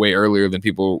coming out way earlier than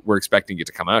people were expecting it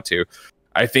to come out to.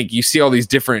 I think you see all these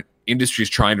different industries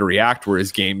trying to react,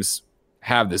 whereas games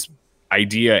have this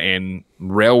idea and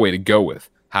railway to go with.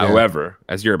 However,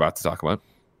 as you're about to talk about.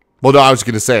 Well, no, I was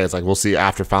going to say, it's like we'll see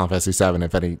after Final Fantasy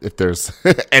VII if there's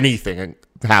anything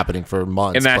happening for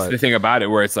months. And that's the thing about it,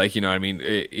 where it's like,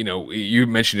 you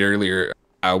mentioned earlier,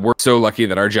 we're so lucky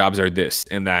that our jobs are this,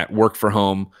 and that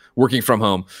working from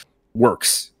home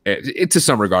works to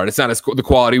some regard. It's not as the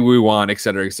quality we want, et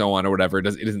cetera, so on, or whatever. It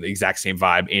isn't the exact same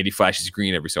vibe. Andy flashes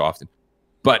green every so often,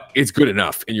 but it's good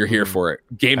enough, and you're here for it.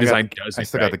 Game design does. I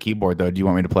still got the keyboard though. Do you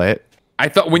want me to play it? I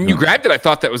thought when you grabbed it, I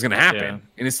thought that was going to happen,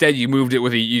 and instead you moved it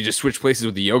you just switched places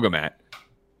with the yoga mat.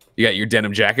 You got your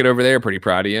denim jacket over there. Pretty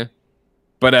proud of you.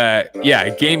 But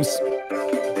games.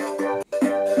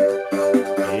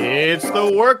 It's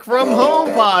the Work From Home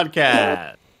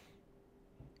podcast.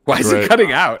 Why is it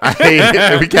cutting out?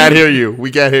 We can't hear you.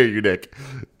 We can't hear you, Nick.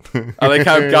 I like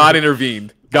how God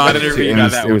intervened.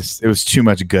 It was too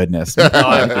much goodness.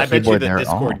 I bet you the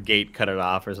Discord gate cut it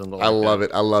off or something. I love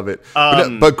it.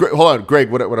 But hold on, Greg.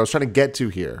 What I was trying to get to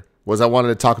here was I wanted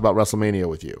to talk about WrestleMania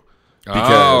with you.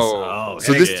 Because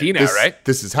so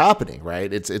this is happening,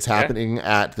 right? It's happening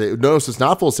at the it's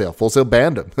not Full Sail. Full Sail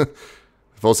banned them.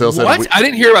 Full Sail said, what? I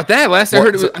didn't hear about that. I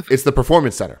heard it was. It's the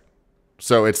Performance Center.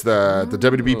 So it's the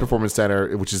WWE Performance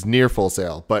Center, which is near Full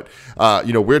Sail. But,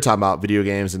 we're talking about video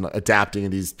games and adapting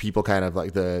and these people kind of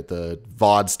like the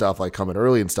VOD stuff, like coming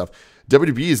early and stuff.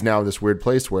 WWE is now in this weird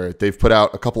place where they've put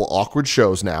out a couple of awkward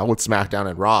shows now with SmackDown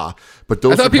and Raw. But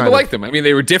those I thought people liked them. I mean,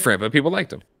 they were different, but people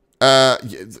liked them. Enough.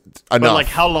 But like,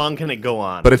 how long can it go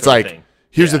on? But it's like,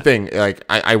 here's the thing. Like,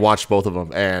 I watched both of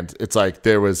them, and it's like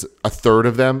there was a third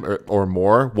of them or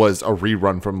more was a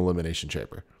rerun from Elimination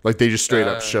Chamber. Like, they just straight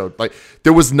up showed. Like,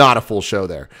 there was not a full show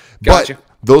there. Gotcha. But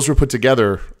those were put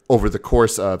together over the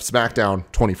course of SmackDown,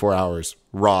 24 hours,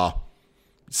 Raw,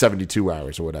 72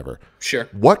 hours or whatever. Sure.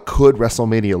 What could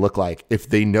WrestleMania look like if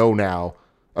they know now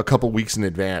a couple weeks in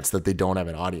advance that they don't have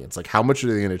an audience? Like, how much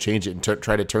are they going to change it and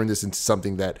try to turn this into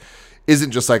something that isn't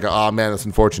just like, oh man, that's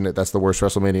unfortunate, that's the worst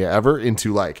WrestleMania ever,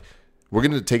 into like, we're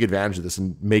going to take advantage of this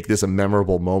and make this a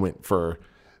memorable moment for,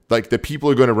 like, the people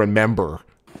are going to remember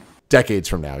decades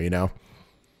from now,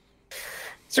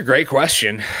 It's a great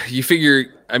question. You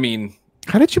figure, I mean,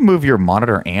 how did you move your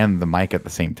monitor and the mic at the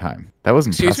same time? That was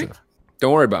impressive.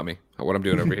 Don't worry about me, what I'm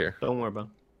doing over here. Don't worry about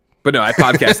it. But no, I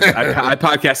podcasted. I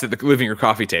podcasted at the living room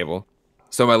coffee table,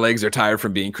 so my legs are tired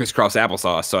from being crisscross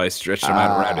applesauce. So I stretched them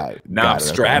out around it. Now I'm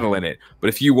straddling it. But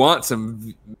if you want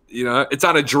some, it's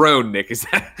on a drone, Nick. Is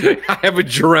that? I have a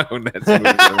drone. That's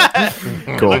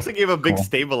cool. It looks like you have a big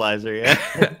stabilizer.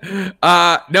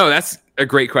 Yeah. No, that's a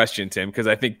great question, Tim, because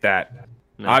I think that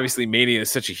obviously Mania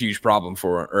is such a huge problem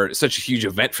or such a huge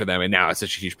event for them, and now it's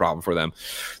such a huge problem for them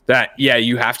that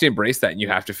you have to embrace that, and you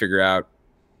have to figure out.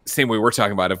 Same way we're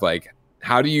talking about of like,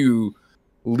 how do you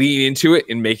lean into it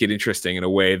and make it interesting in a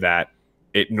way that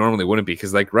it normally wouldn't be?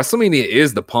 Because like WrestleMania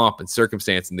is the pomp and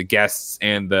circumstance and the guests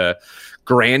and the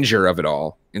grandeur of it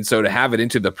all. And so to have it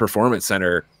into the Performance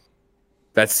Center,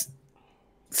 that's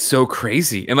so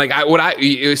crazy. And like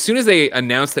as soon as they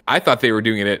announced it, I thought they were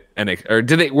doing it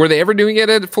were they ever doing it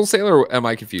at Full Sail, or am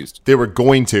I confused? They were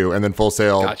going to, and then Full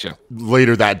Sail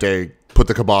later that day put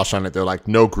the kibosh on it. They're like,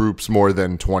 no groups more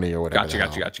than 20 or whatever.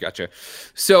 Gotcha.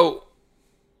 So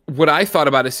what I thought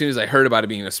about as soon as I heard about it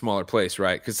being a smaller place,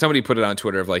 right? Because somebody put it on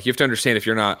Twitter of like, you have to understand, if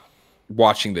you're not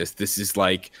watching this is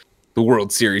like the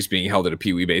World Series being held at a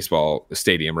Pee Wee baseball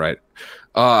stadium, right?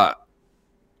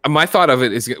 My thought of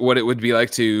it is what it would be like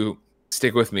to,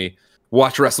 stick with me,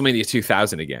 watch WrestleMania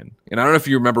 2000 again. And I don't know if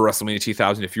you remember WrestleMania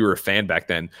 2000 if you were a fan back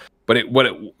then, but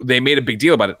they made a big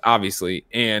deal about it, obviously,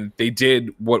 and they did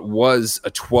what was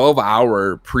a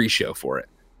 12-hour pre-show for it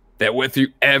that went through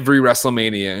every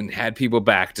WrestleMania and had people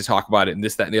back to talk about it and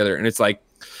this, that, and the other. And it's like,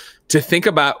 to think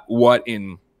about what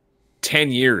in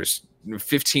 10 years,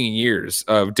 15 years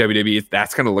of WWE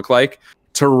that's going to look like,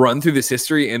 to run through this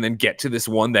history and then get to this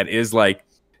one that is like,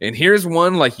 and here's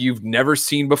one like you've never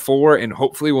seen before and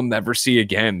hopefully will never see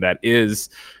again, that is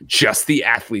just the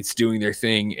athletes doing their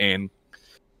thing. And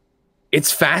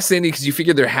it's fascinating because you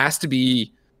figure there has to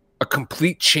be a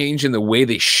complete change in the way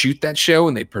they shoot that show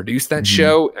and they produce that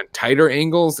show, and tighter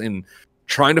angles and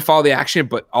trying to follow the action,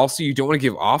 but also you don't want to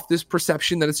give off this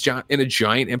perception that it's in a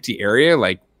giant empty area.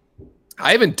 Like,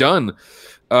 I haven't done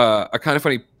a Kind of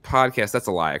Funny podcast. That's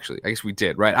a lie, actually. I guess we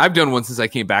did, right? I've done one since I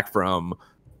came back from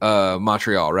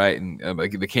Montreal, right? And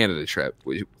like the Canada trip,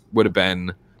 which would have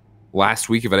been last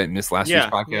week if I didn't miss last week's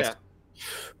podcast. Yeah.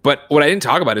 But what I didn't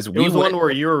talk about is it was one where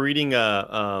you were reading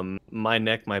My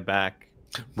Neck, My Back.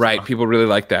 Right, people really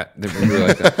like that. They really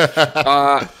like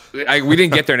that. We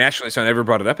didn't get there nationally, so I never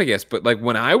brought it up, I guess. But like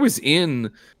when I was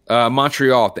in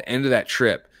Montreal at the end of that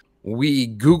trip, we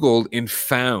Googled and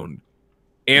found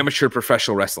amateur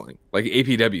professional wrestling, like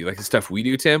APW, like the stuff we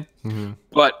do, Tim,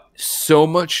 but so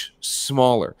much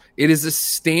smaller. It is a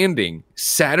standing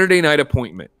Saturday night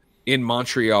appointment in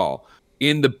Montreal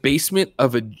in the basement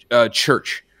of a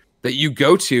church that you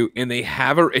go to, and they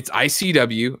have it's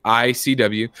ICW.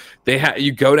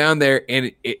 You go down there,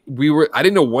 and I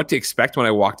didn't know what to expect when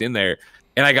I walked in there,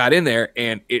 and I got in there,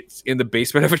 and it's in the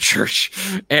basement of a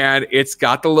church, and it's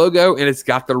got the logo, and it's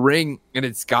got the ring, and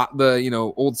it's got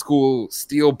the old school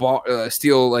steel guardrails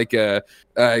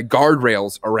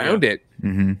around it,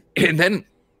 and then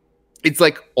it's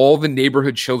like all the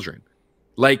neighborhood children.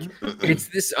 Like, it's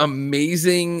this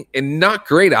amazing, and not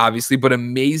great, obviously, but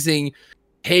amazing.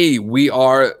 Hey, we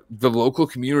are the local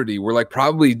community. We're like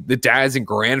probably the dads and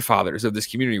grandfathers of this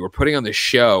community. We're putting on this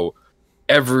show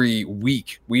every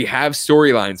week. We have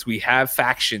storylines. We have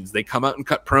factions. They come out and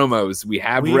cut promos. We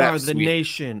have we reps. Are the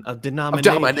nation of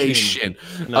denomination.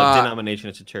 No,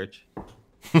 denomination is a church.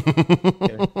 Tim,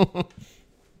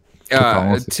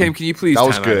 can you please? That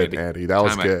was good, Andy. That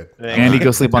was good. Andy, go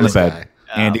sleep on the bed.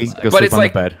 Andy, go sleep on the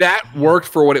bed. That worked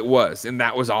for what it was, and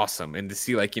that was awesome. And to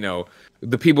see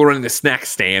the people running the snack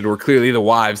stand were clearly the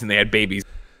wives, and they had babies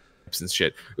and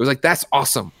shit. It was like, that's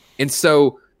awesome. And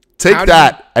so take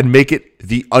that and make it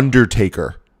The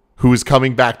Undertaker, who is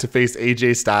coming back to face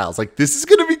AJ Styles. Like, this is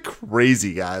gonna be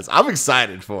crazy, guys. I'm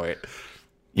excited for it.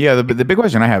 Yeah, the big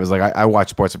question I have is like, I watch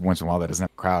sports every once in a while that doesn't have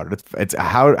a crowd. It's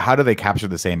how do they capture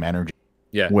the same energy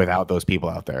without those people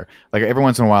out there? Like, every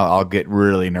once in a while I'll get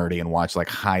really nerdy and watch like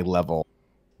high level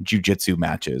jiu-jitsu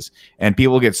matches, and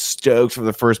people get stoked for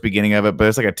the first beginning of it, but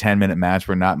it's like a 10-minute match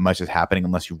where not much is happening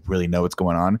unless you really know what's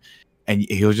going on, and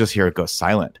you'll just hear it go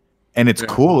silent. And it's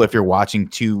cool if you're watching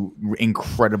two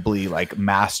incredibly like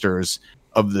masters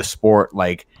of the sport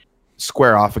like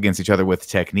square off against each other with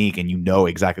technique, and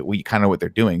exactly what they're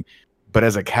doing. But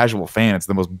as a casual fan, it's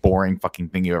the most boring fucking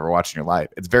thing you ever watched in your life.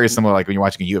 It's very similar, like when you're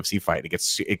watching a UFC fight,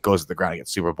 it goes to the ground, it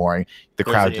gets super boring. The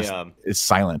crowd just is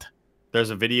silent. There's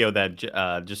a video that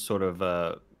just sort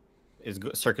of is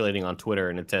circulating on Twitter,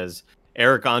 and it says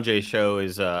Eric Andre show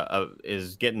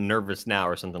is getting nervous now,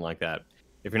 or something like that.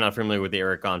 If you're not familiar with the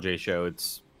Eric Andre show,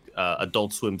 it's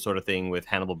Adult Swim sort of thing with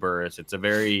Hannibal Buress. It's a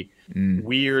very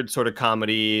weird sort of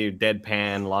comedy,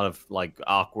 deadpan, a lot of like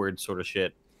awkward sort of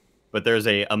shit. But there's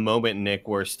a moment, Nick,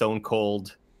 where Stone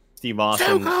Cold Steve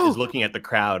Austin is looking at the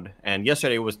crowd, and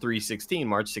yesterday was March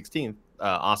 16th,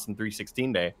 Austin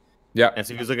 316 Day. Yeah. And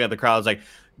so he was looking at the crowd, was like,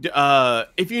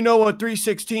 if you know what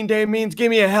 316 Day means, give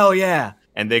me a hell yeah.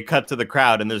 And they cut to the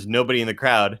crowd, and there's nobody in the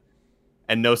crowd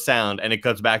and no sound. And it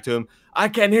cuts back to him. I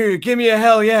can't hear you. Give me a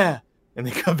hell yeah. And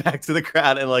they come back to the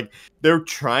crowd, and like they're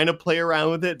trying to play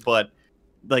around with it, but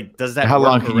like, does that how work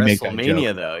long for can you make WrestleMania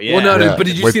that though? Yeah. Well, no, but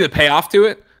did you see the payoff to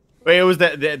it? Wait, it was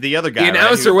the other guy. The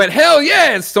announcer went, hell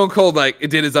yeah, and Stone Cold like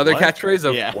it did his other catchphrase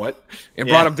of what? And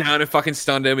brought him down and fucking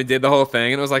stunned him and did the whole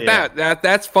thing. And it was like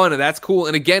that's fun and that's cool.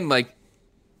 And again, like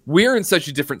we're in such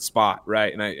a different spot,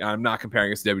 right? And I'm not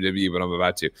comparing us to WWE, but I'm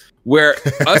about to. Where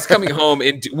us coming home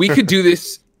and we could do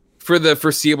this for the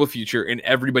foreseeable future, and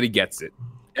everybody gets it.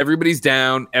 Everybody's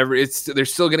down. They're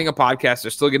still getting a podcast.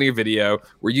 They're still getting a video.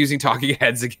 We're using talking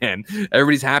heads again.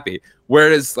 Everybody's happy.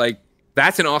 Whereas, like,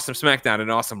 that's an awesome SmackDown, an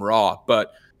awesome Raw,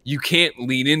 but you can't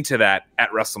lean into that at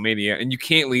WrestleMania, and you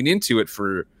can't lean into it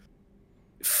for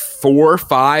 4,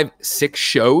 5, 6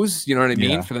 shows, you know what I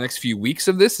mean, for the next few weeks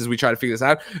of this as we try to figure this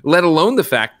out, let alone the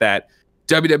fact that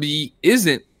WWE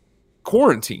isn't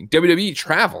quarantined. WWE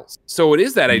travels. So it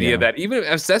is that idea that even if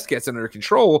FSS gets under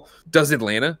control, does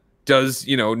Atlanta, does,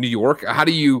 New York, how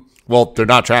do you... Well, they're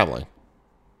not traveling.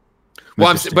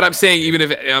 Well, I'm saying even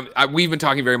if we've been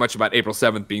talking very much about April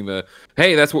 7th being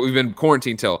hey, that's what we've been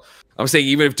quarantined till. I'm saying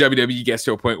even if WWE gets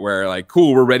to a point where, like,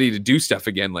 cool, we're ready to do stuff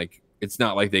again, like, it's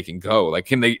not like they can go.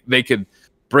 Like, they could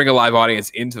bring a live audience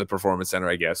into the Performance Center,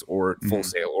 I guess, or Full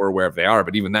Sail or wherever they are.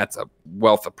 But even that's a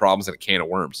wealth of problems and a can of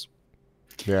worms.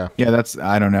 Yeah. That's,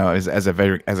 I don't know. As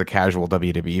a casual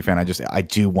WWE fan, I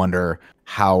do wonder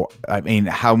how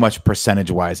much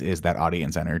percentage wise is that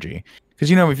audience energy?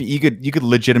 Because, if you could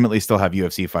legitimately still have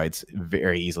UFC fights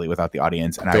very easily without the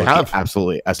audience. And they have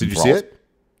absolutely. Did you see it?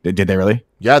 Did they really?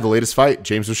 Yeah, the latest fight.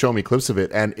 James was showing me clips of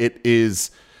it, and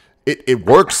it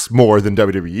works more than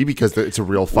WWE because it's a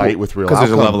real fight with real outcome. Because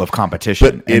there's a level of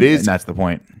competition. But and that's the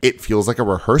point. It feels like a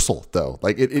rehearsal, though.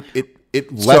 Like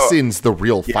it lessens the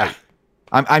real fight.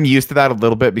 I'm used to that a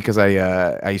little bit because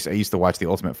I used to watch The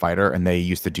Ultimate Fighter, and they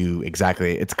used to do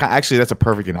exactly. Actually, that's a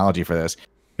perfect analogy for this.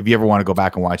 If you ever want to go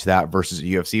back and watch that versus a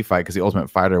UFC fight, because The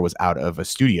Ultimate Fighter was out of a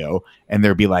studio, and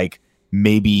there'd be like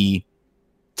maybe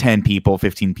 10 people,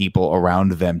 15 people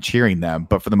around them cheering them.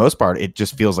 But for the most part, it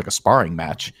just feels like a sparring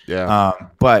match. Yeah.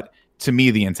 But to me,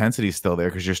 the intensity is still there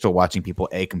because you're still watching people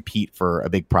compete for a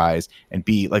big prize and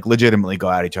B, like, legitimately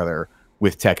go at each other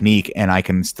with technique. And I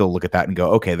can still look at that and go,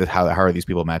 okay, how are these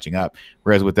people matching up?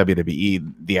 Whereas with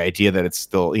WWE, the idea that it's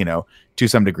still, to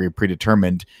some degree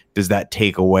predetermined, does that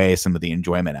take away some of the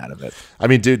enjoyment out of it? I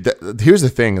mean, dude, here's the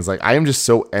thing is, like, I am just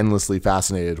so endlessly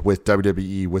fascinated with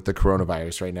WWE with the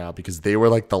coronavirus right now, because they were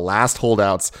like the last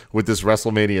holdouts with this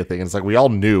WrestleMania thing. And it's like, we all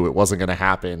knew it wasn't going to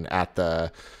happen at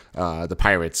the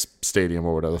Pirates Stadium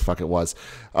or whatever the fuck it was.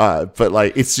 But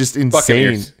like, it's just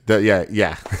insane.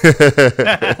 Yeah.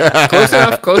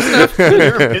 Close enough.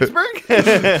 You're in Pittsburgh?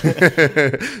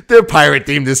 They're pirate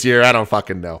themed this year. I don't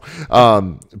fucking know.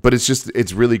 But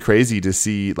it's really crazy to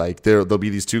see, like, there'll be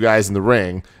these two guys in the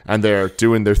ring and they're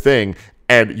doing their thing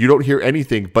and you don't hear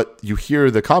anything, but you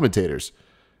hear the commentators.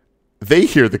 They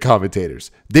hear the commentators.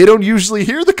 They don't usually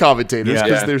hear the commentators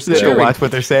because they're cheering. Watch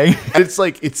what they're saying. And it's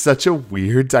like, it's such a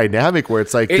weird dynamic where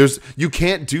it's like, you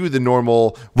can't do the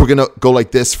normal, we're going to go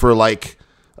like this for like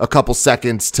a couple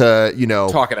seconds to,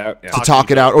 talk it out. To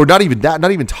talk it out. Or not even that, not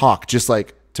even talk, just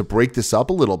like to break this up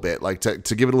a little bit, like to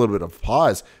give it a little bit of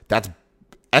pause. That's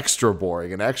extra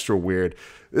boring and extra weird.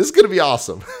 This is going to be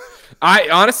awesome. I'm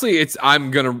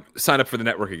going to sign up for the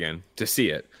network again to see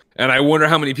it. And I wonder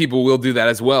how many people will do that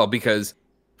as well, because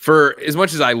for as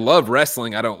much as I love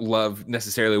wrestling, I don't love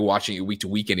necessarily watching it week to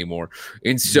week anymore.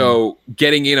 And so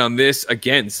getting in on this,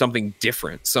 again, something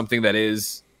different, something that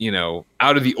is,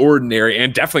 out of the ordinary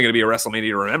and definitely going to be a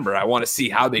WrestleMania to remember. I want to see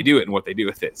how they do it and what they do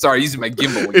with it. Sorry, using my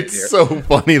gimbal again. It's so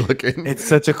funny looking. It's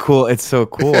so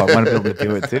cool. I want to be able to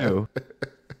do it too.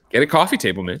 Get a coffee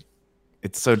table, man.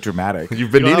 It's so dramatic.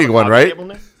 You've been needing one, right?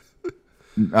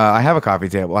 I have a coffee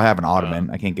table. I have an ottoman.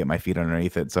 I can't get my feet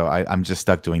underneath it, so I'm just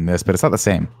stuck doing this. But it's not the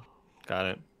same. Got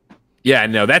it. Yeah,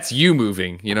 no, that's you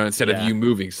moving. Instead of you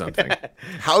moving something.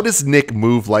 How does Nick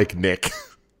move like Nick?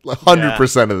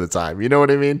 100% of the time. You know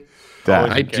what I mean?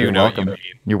 I do know what you mean.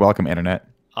 You're welcome, internet.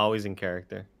 Always in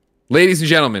character. Ladies and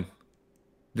gentlemen,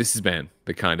 this has been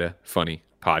the Kinda Funny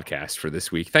podcast for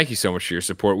this week. Thank you so much for your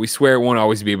support. We swear it won't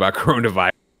always be about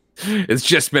coronavirus. It's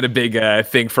just been a big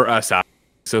thing for us.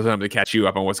 So I'm going to catch you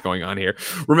up on what's going on here.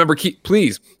 Remember,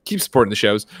 please keep supporting the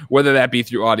shows, whether that be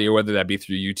through audio, whether that be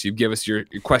through YouTube. Give us your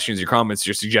questions, your comments,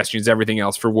 your suggestions, everything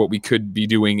else for what we could be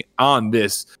doing on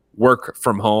this work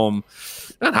from home,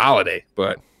 not holiday,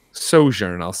 but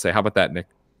sojourn, I'll say. How about that, Nick?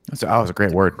 That was a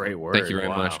great word. Great word. Thank you very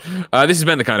much. This has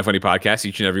been the Kinda Funny podcast.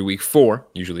 Each and every week,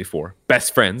 usually four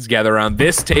best friends gather around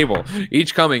this table,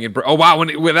 each coming and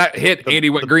when that hit, Andy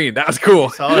went green. That was cool.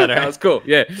 That was cool.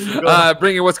 Yeah.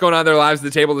 Bringing what's going on in their lives to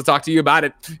the table to talk to you about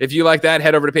it. If you like that,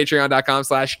 head over to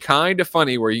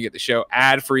patreon.com/kindafunny, where you get the show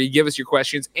ad free, give us your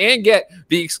questions, and get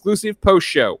the exclusive post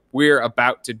show we're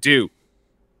about to do.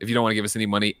 If you don't want to give us any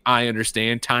money, I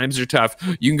understand. Times are tough.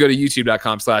 You can go to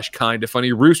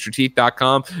youtube.com/kindafunny,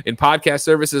 roosterteeth.com, and podcast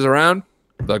services around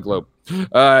the globe.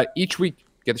 Each week,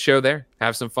 get the show there,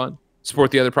 have some fun,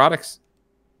 support the other products.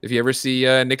 If you ever see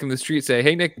Nick in the street, say,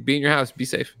 "Hey, Nick, be in your house, be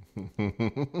safe." You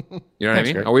know what I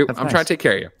mean? I'm trying to take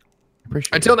care of you.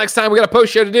 Until next time, we got a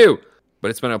post show to do,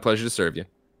 but it's been a pleasure to serve you.